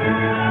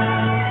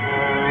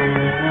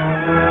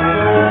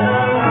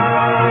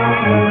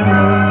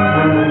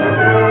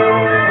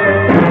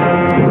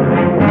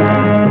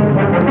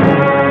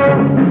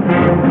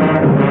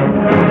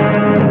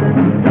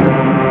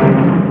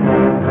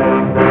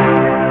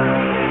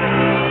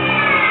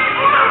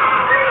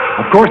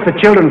 Of course,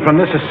 the children from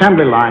this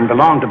assembly line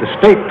belong to the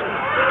state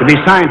to be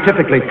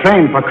scientifically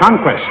trained for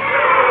conquest.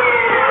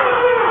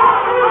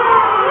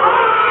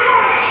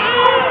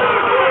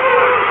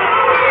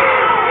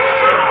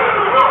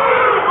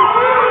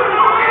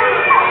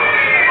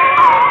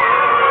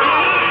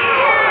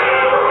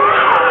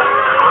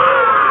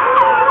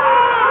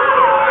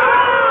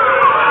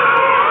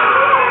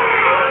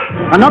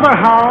 Another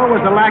howl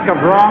was the lack of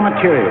raw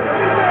material.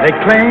 They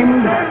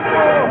claimed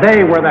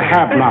they were the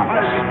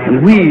have-nots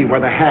and we were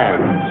the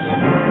haves.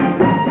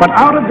 But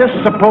out of this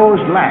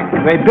supposed lack,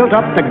 they built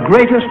up the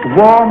greatest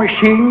war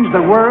machines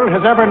the world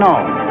has ever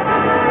known.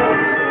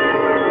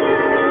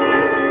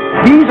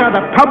 These are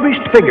the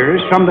published figures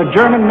from the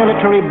German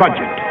military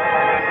budget.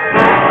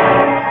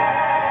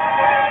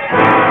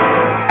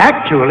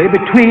 Actually,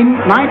 between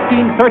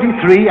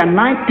 1933 and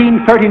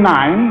 1939,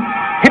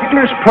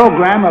 Hitler's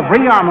program of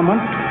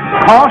rearmament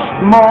cost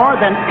more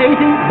than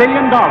 $80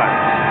 billion.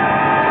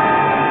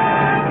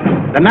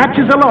 The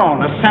Nazis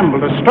alone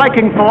assembled a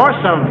striking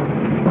force of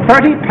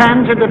 30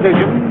 panzer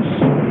divisions,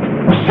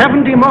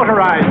 70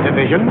 motorized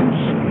divisions,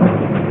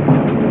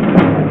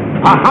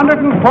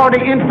 140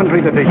 infantry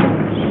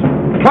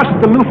divisions, plus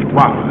the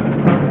Luftwaffe,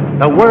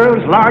 the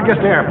world's largest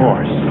air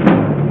force.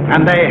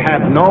 And they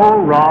had no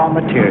raw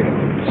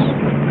materials.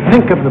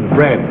 Think of the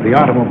bread, the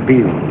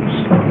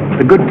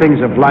automobiles, the good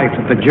things of life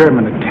that the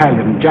German,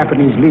 Italian,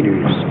 Japanese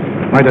leaders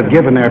might have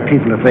given their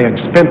people if they had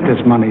spent this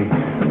money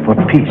for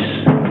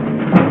peace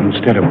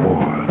instead of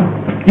war.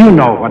 You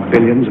know what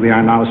billions we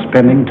are now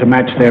spending to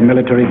match their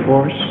military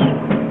force?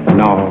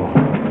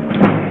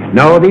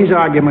 No, these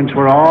arguments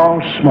were all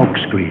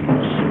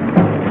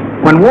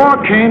smokescreens. When war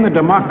came, the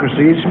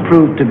democracies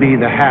proved to be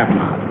the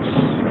have-nots,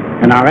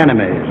 and our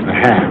enemies, the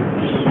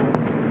haves.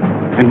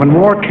 And when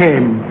war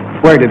came,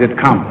 where did it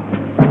come?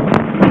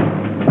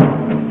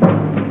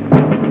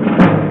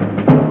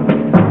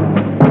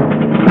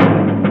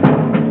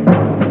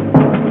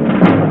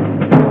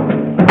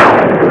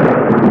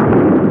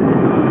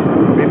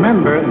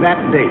 Remember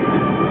that date,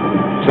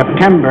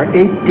 September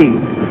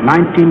 18th,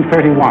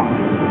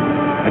 1931.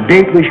 A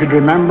date we should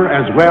remember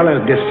as well as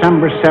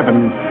December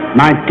 7,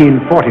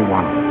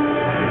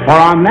 1941. For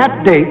on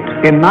that date,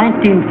 in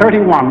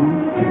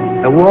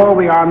 1931, the war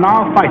we are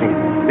now fighting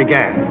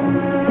began.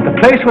 The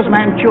place was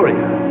Manchuria,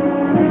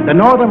 the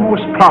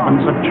northernmost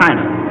province of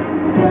China,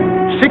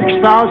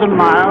 6,000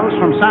 miles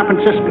from San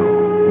Francisco.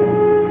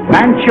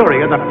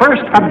 Manchuria, the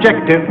first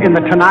objective in the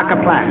Tanaka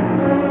Plan.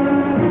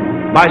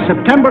 By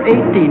September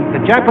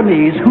 18th, the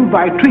Japanese, who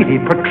by treaty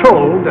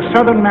patrolled the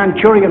southern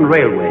Manchurian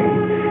Railway,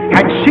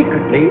 had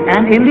secretly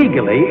and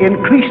illegally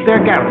increased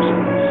their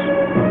garrisons.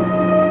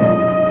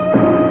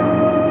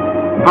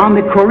 On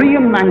the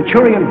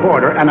Korean-Manchurian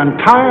border, an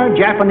entire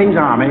Japanese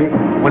army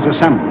was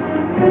assembled,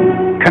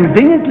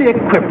 conveniently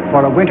equipped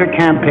for a winter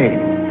campaign.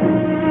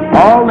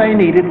 All they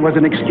needed was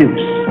an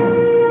excuse.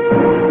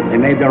 They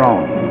made their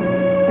own.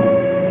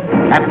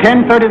 At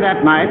 10:30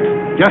 that night,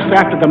 just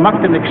after the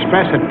Mukden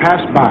Express had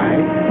passed by,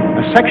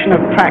 a section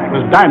of track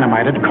was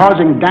dynamited,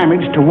 causing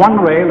damage to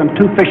one rail and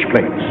 2 fish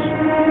plates.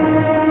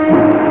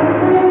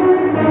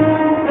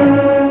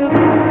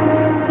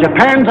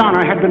 Japan's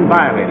honor had been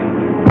violated.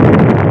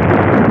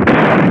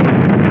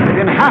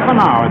 Within half an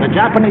hour, the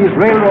Japanese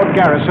railroad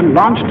garrison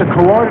launched a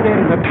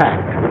coordinated attack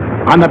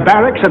on the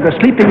barracks of the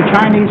sleeping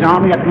Chinese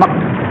army at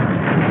Mukden.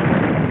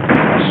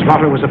 The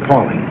slaughter was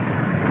appalling.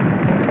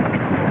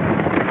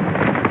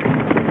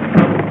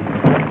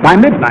 By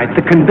midnight,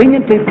 the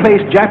conveniently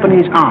placed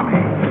Japanese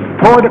army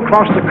poured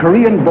across the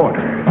Korean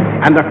border,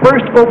 and the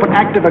first open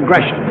act of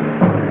aggression,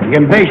 the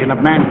invasion of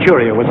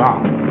Manchuria, was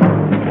on.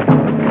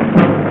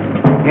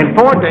 In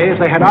 4 days,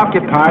 they had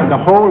occupied the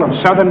whole of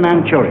southern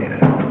Manchuria,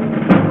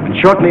 and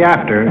shortly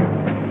after,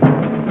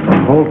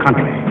 the whole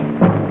country.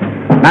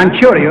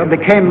 Manchuria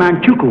became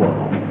Manchukuo,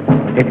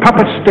 a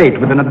puppet state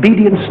with an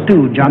obedient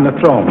stooge on the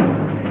throne,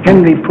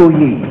 Henry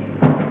Puyi,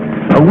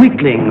 a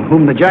weakling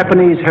whom the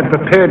Japanese had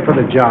prepared for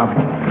the job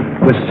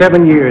with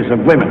 7 years of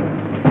women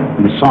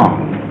and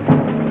song.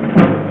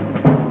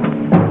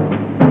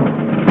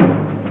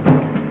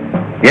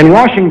 In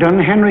Washington,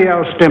 Henry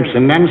L.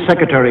 Stimson, then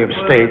Secretary of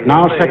State,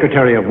 now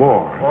Secretary of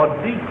War,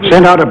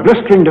 sent out a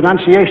blistering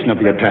denunciation of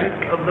the attack.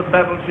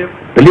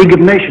 The League of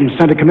Nations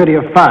sent a committee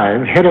of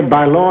 5, headed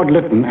by Lord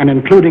Lytton and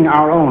including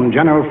our own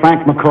General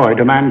Frank McCoy,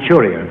 to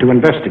Manchuria to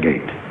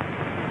investigate.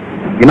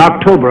 In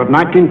October of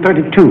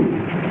 1932,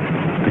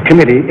 the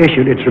committee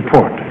issued its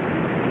report.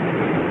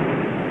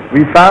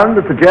 We found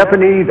that the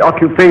Japanese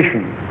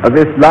occupation of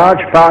this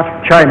large part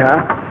of China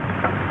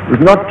was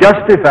not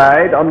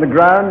justified on the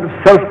ground of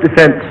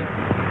self-defense,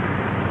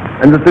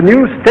 and that the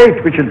new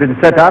state which had been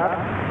set up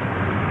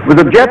was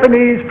a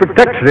Japanese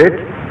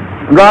protectorate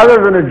rather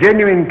than a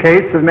genuine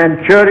case of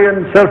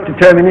Manchurian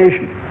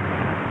self-determination.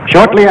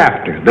 Shortly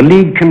after, the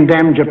League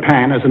condemned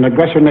Japan as an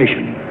aggressor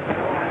nation.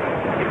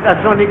 À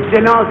son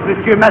Excellence,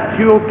 Monsieur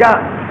Matsuoka,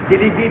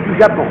 délégué du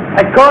Japon.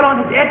 I call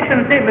on His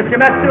Excellency, Monsieur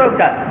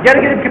Matsuoka,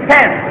 delegate of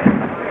Japan.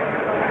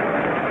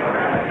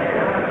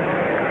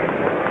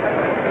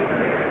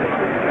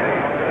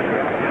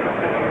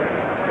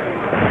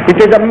 It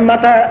is a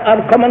matter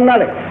of common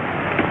knowledge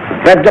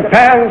that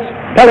Japan's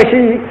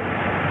policy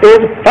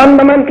is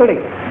fundamentally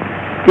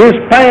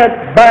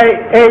inspired by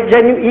a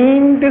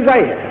genuine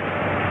desire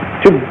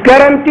to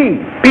guarantee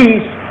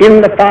peace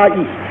in the Far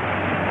East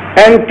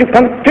and to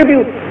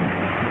contribute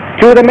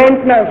to the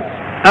maintenance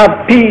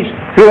of peace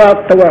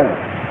throughout the world.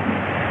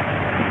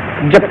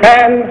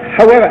 Japan,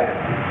 however,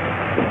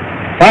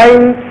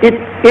 finds it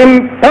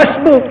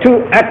impossible to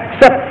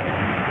accept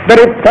the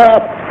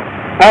report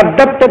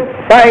adopted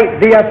by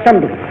the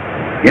Assembly.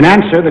 In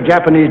answer, the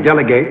Japanese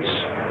delegates,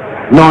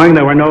 knowing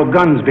there were no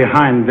guns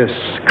behind this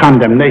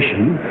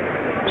condemnation,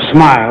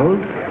 smiled,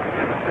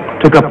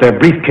 took up their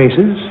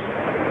briefcases,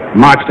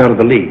 marched out of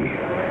the League.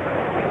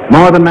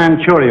 Northern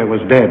Manchuria was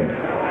dead.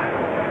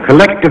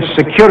 Collective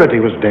security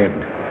was dead.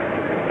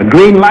 The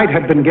green light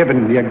had been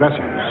given the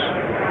aggressors.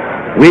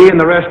 We and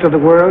the rest of the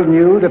world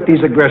knew that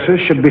these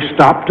aggressors should be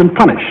stopped and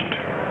punished,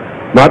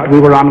 but we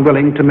were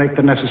unwilling to make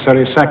the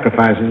necessary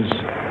sacrifices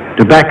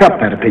to back up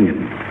that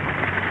opinion.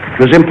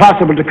 It was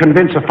impossible to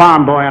convince a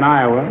farm boy in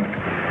Iowa,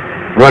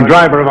 or a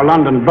driver of a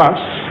London bus,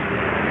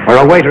 or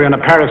a waiter in a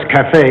Paris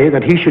cafe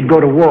that he should go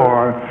to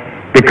war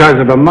because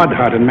of a mud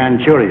hut in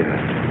Manchuria.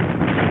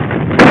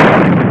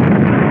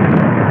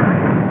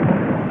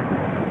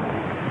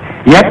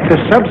 Yet the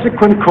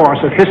subsequent course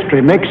of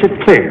history makes it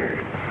clear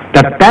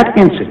that that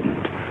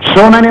incident,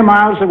 so many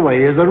miles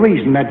away, is the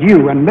reason that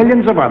you and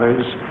millions of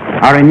others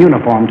are in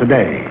uniform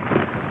today.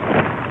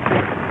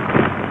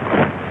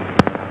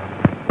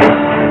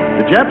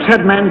 The Japs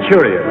had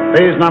Manchuria.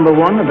 Phase number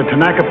 1 of the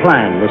Tanaka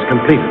Plan was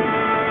completed.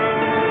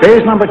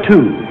 Phase number 2,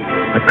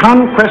 the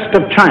conquest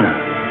of China.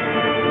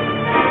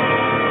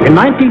 In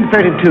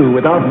 1932,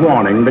 without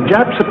warning, the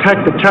Japs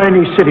attacked the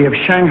Chinese city of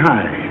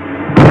Shanghai.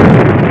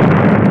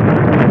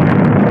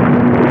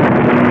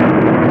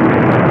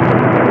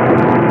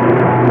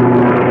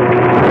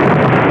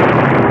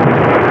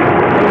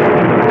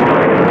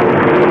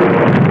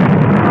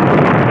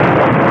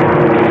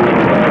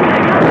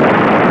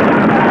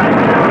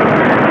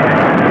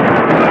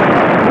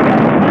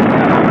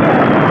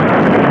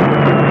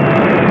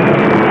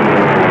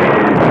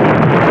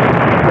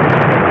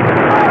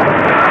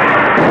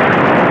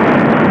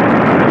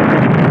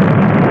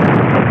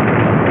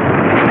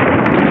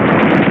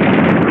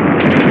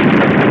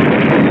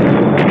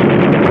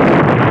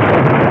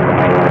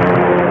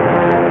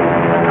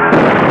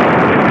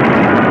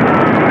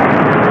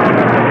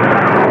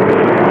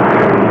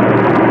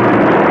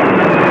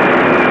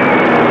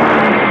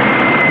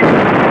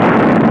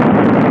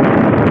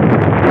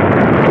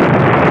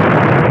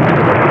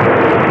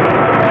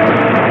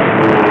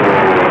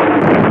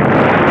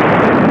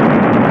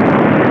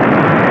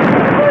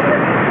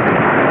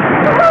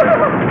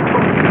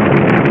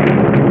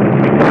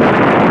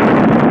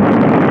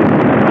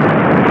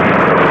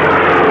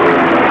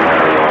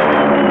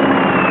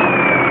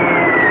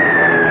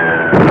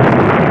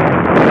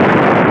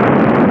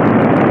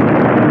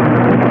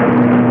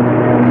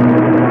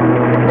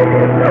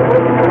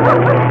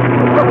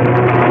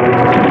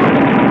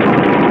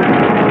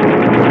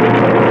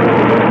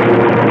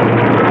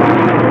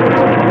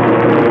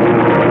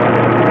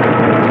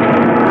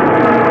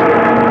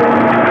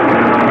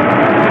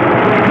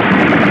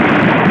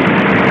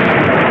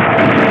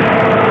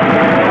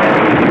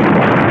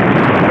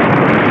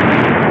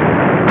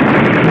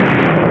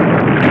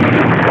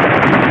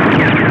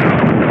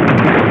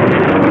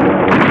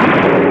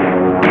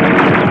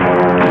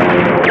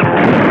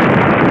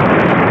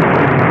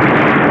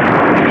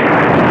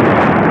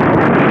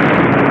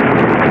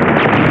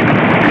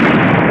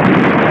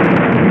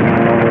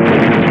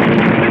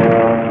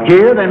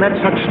 Here they met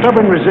such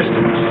stubborn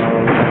resistance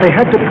that they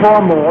had to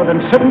pour more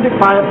than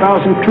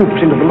 75,000 troops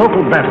into the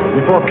local battle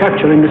before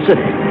capturing the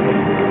city.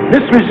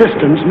 This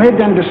resistance made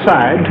them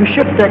decide to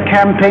shift their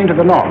campaign to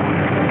the north,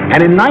 and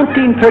in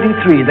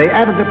 1933 they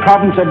added the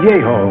province of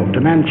Yeho to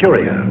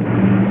Manchuria.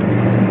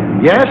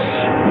 Yes,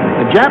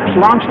 the Japs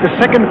launched the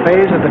second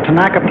phase of the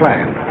Tanaka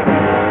Plan,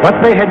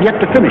 but they had yet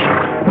to finish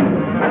it.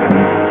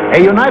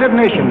 A united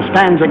nation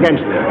stands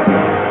against them.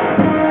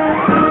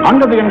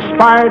 Under the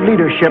inspired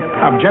leadership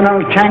of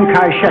General Chiang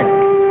Kai-shek,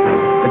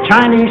 the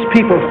Chinese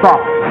people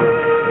fought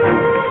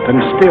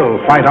and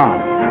still fight on.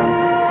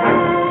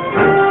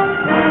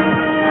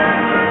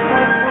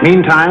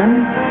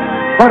 Meantime,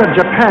 what of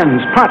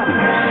Japan's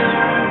partners?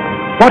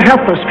 What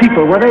helpless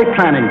people were they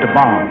planning to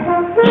bomb,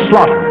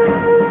 slaughter,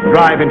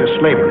 drive into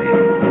slavery?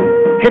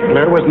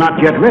 Hitler was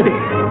not yet ready,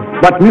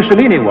 but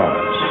Mussolini was.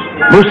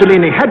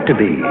 Mussolini had to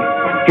be.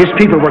 His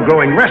people were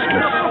growing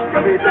restless.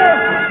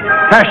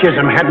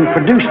 Fascism hadn't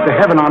produced the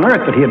heaven on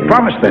earth that he had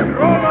promised them.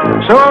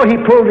 So he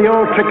pulled the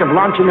old trick of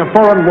launching a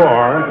foreign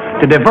war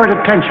to divert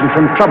attention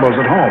from troubles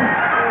at home.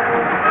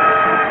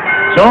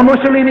 So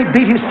Mussolini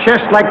beat his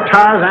chest like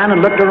Tarzan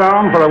and looked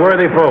around for a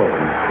worthy foe.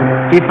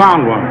 He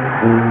found one,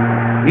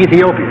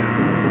 Ethiopia.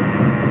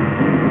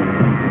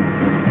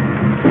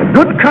 A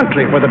good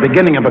country for the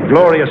beginning of a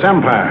glorious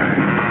empire.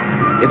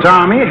 Its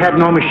army had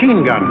no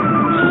machine guns.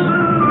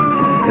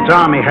 Its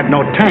army had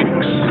no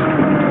tanks.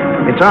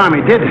 Its army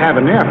did have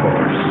an air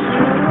force.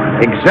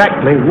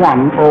 Exactly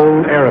one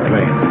old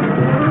airplane.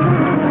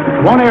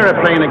 One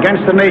airplane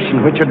against the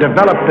nation which had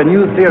developed the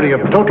new theory of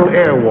total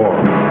air war.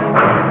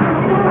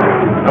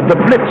 Of the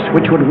blitz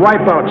which would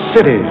wipe out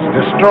cities,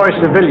 destroy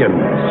civilians,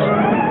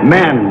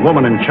 men,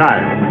 woman, and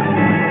child.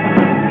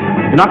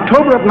 In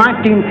October of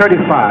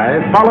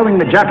 1935, following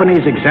the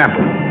Japanese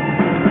example,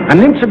 an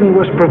incident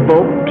was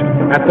provoked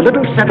at the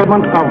little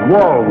settlement of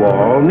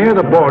Wall near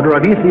the border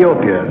of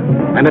Ethiopia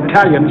and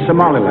Italian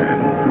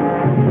Somaliland.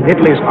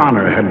 Italy's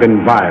honor had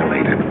been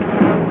violated.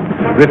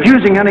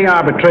 Refusing any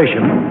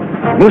arbitration,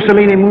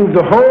 Mussolini moved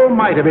the whole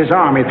might of his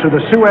army through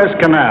the Suez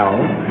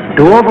Canal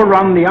to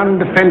overrun the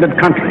undefended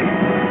country.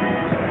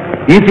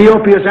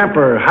 Ethiopia's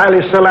emperor,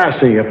 Haile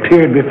Selassie,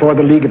 appeared before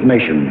the League of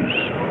Nations.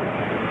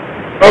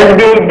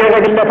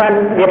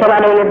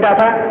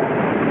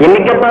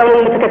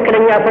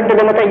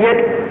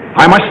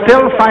 I must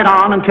still fight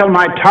on until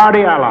my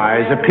tardy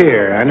allies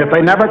appear, and if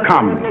they never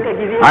come,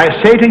 I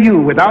say to you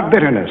without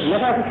bitterness,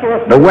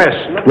 the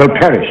West will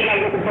perish.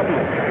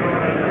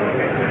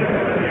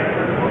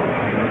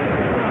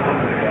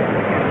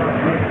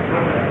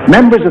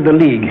 Members of the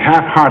League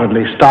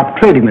half-heartedly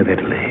stopped trading with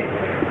Italy,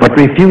 but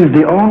refused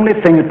the only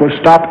thing that will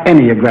stop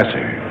any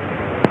aggressor: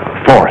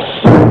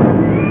 force.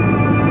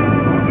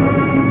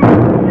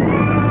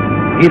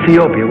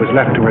 Ethiopia was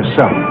left to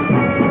herself.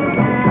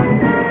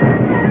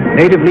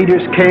 Native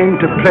leaders came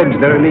to pledge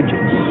their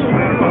allegiance.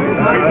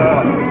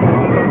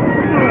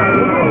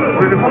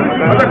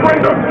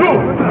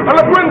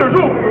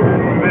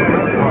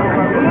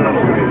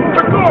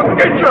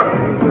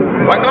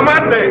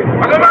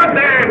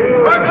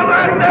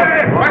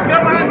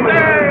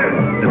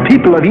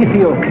 people of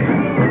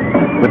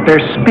Ethiopia, with their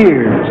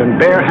spears and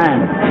bare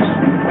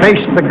hands,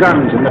 faced the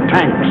guns and the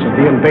tanks of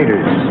the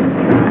invaders,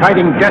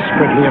 fighting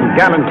desperately and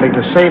gallantly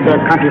to save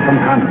their country from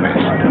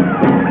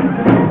conquest.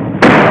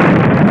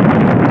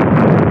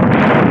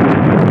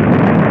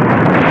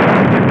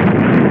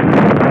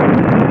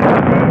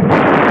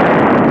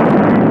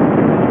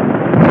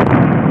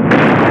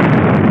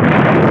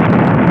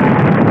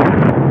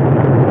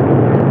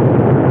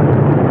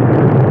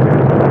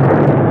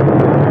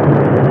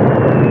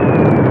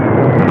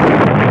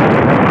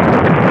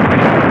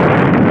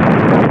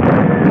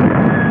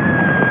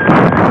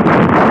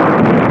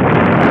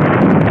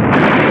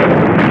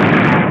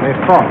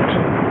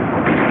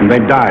 And they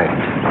died.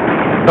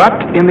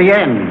 But in the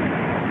end,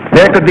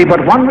 there could be but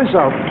one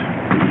result.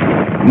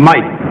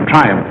 Might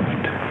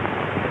triumphed.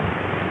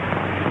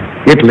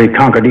 Italy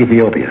conquered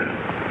Ethiopia.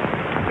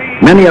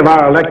 Many of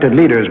our elected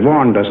leaders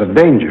warned us of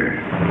danger.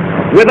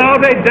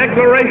 Without a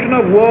declaration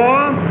of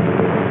war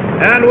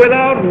and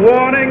without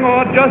warning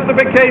or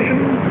justification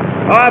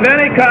of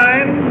any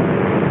kind,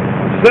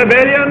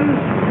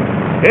 civilians,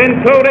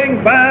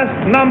 including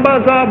vast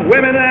numbers of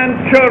women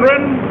and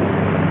children,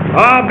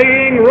 are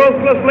being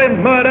ruthlessly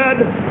murdered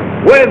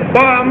with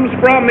bombs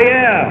from the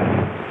air.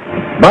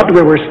 But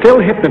we were still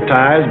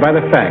hypnotized by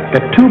the fact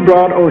that two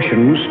broad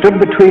oceans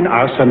stood between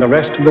us and the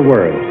rest of the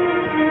world.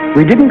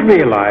 We didn't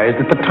realize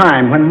that the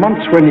time when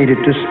months were needed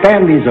to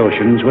span these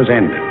oceans was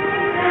ended,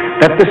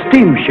 that the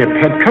steamship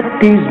had cut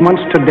these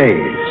months to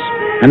days,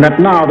 and that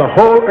now the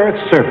whole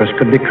Earth's surface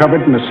could be covered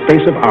in the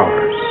space of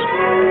hours.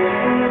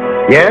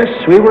 Yes,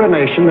 we were a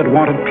nation that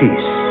wanted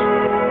peace.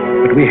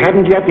 But we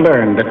hadn't yet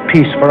learned that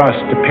peace for us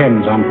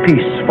depends on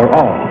peace for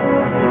all.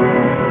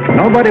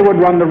 Nobody would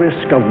run the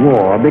risk of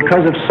war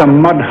because of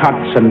some mud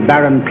huts and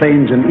barren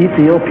plains in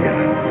Ethiopia,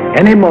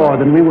 any more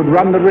than we would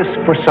run the risk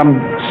for some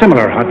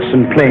similar huts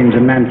and plains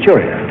in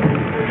Manchuria.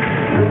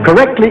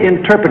 Correctly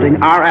interpreting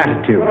our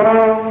attitude,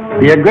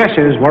 the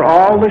aggressors were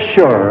all the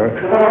surer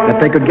that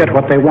they could get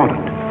what they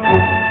wanted.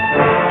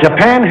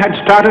 Japan had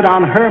started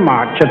on her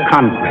march of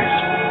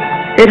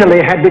conquest.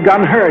 Italy had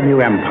begun her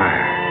new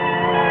empire.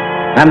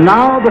 And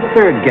now the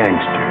third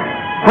gangster.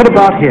 What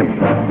about him?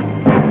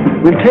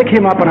 We'll take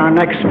him up in our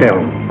next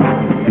film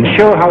and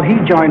show how he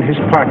joined his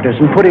partners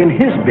and put in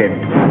his bid.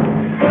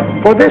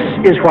 For this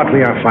is what we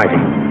are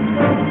fighting.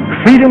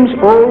 Freedom's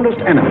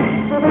oldest enemy.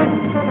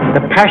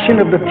 The passion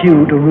of the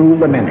few to rule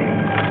the many.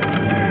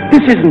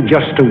 This isn't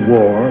just a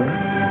war.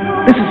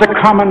 This is a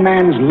common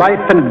man's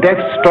life and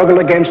death struggle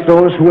against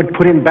those who would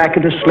put him back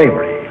into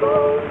slavery.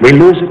 We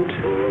lose it,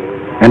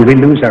 and we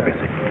lose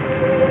everything.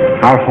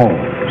 Our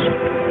homes.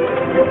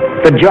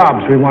 The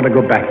jobs we want to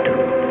go back to,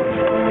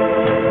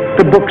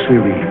 the books we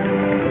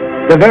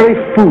read, the very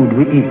food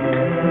we eat,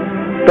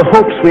 the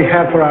hopes we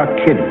have for our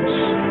kids,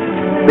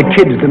 the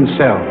kids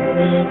themselves.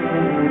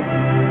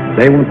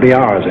 They won't be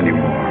ours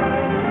anymore.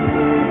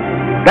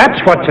 That's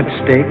what's at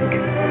stake.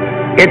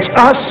 It's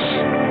us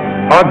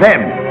or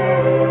them.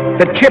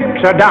 The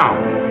chips are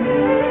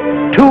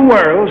down. Two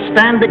worlds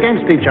stand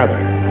against each other.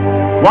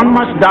 One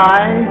must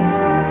die,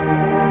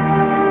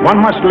 one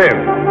must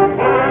live.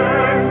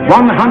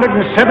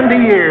 170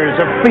 years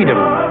of freedom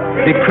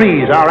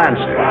decrees our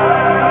answer.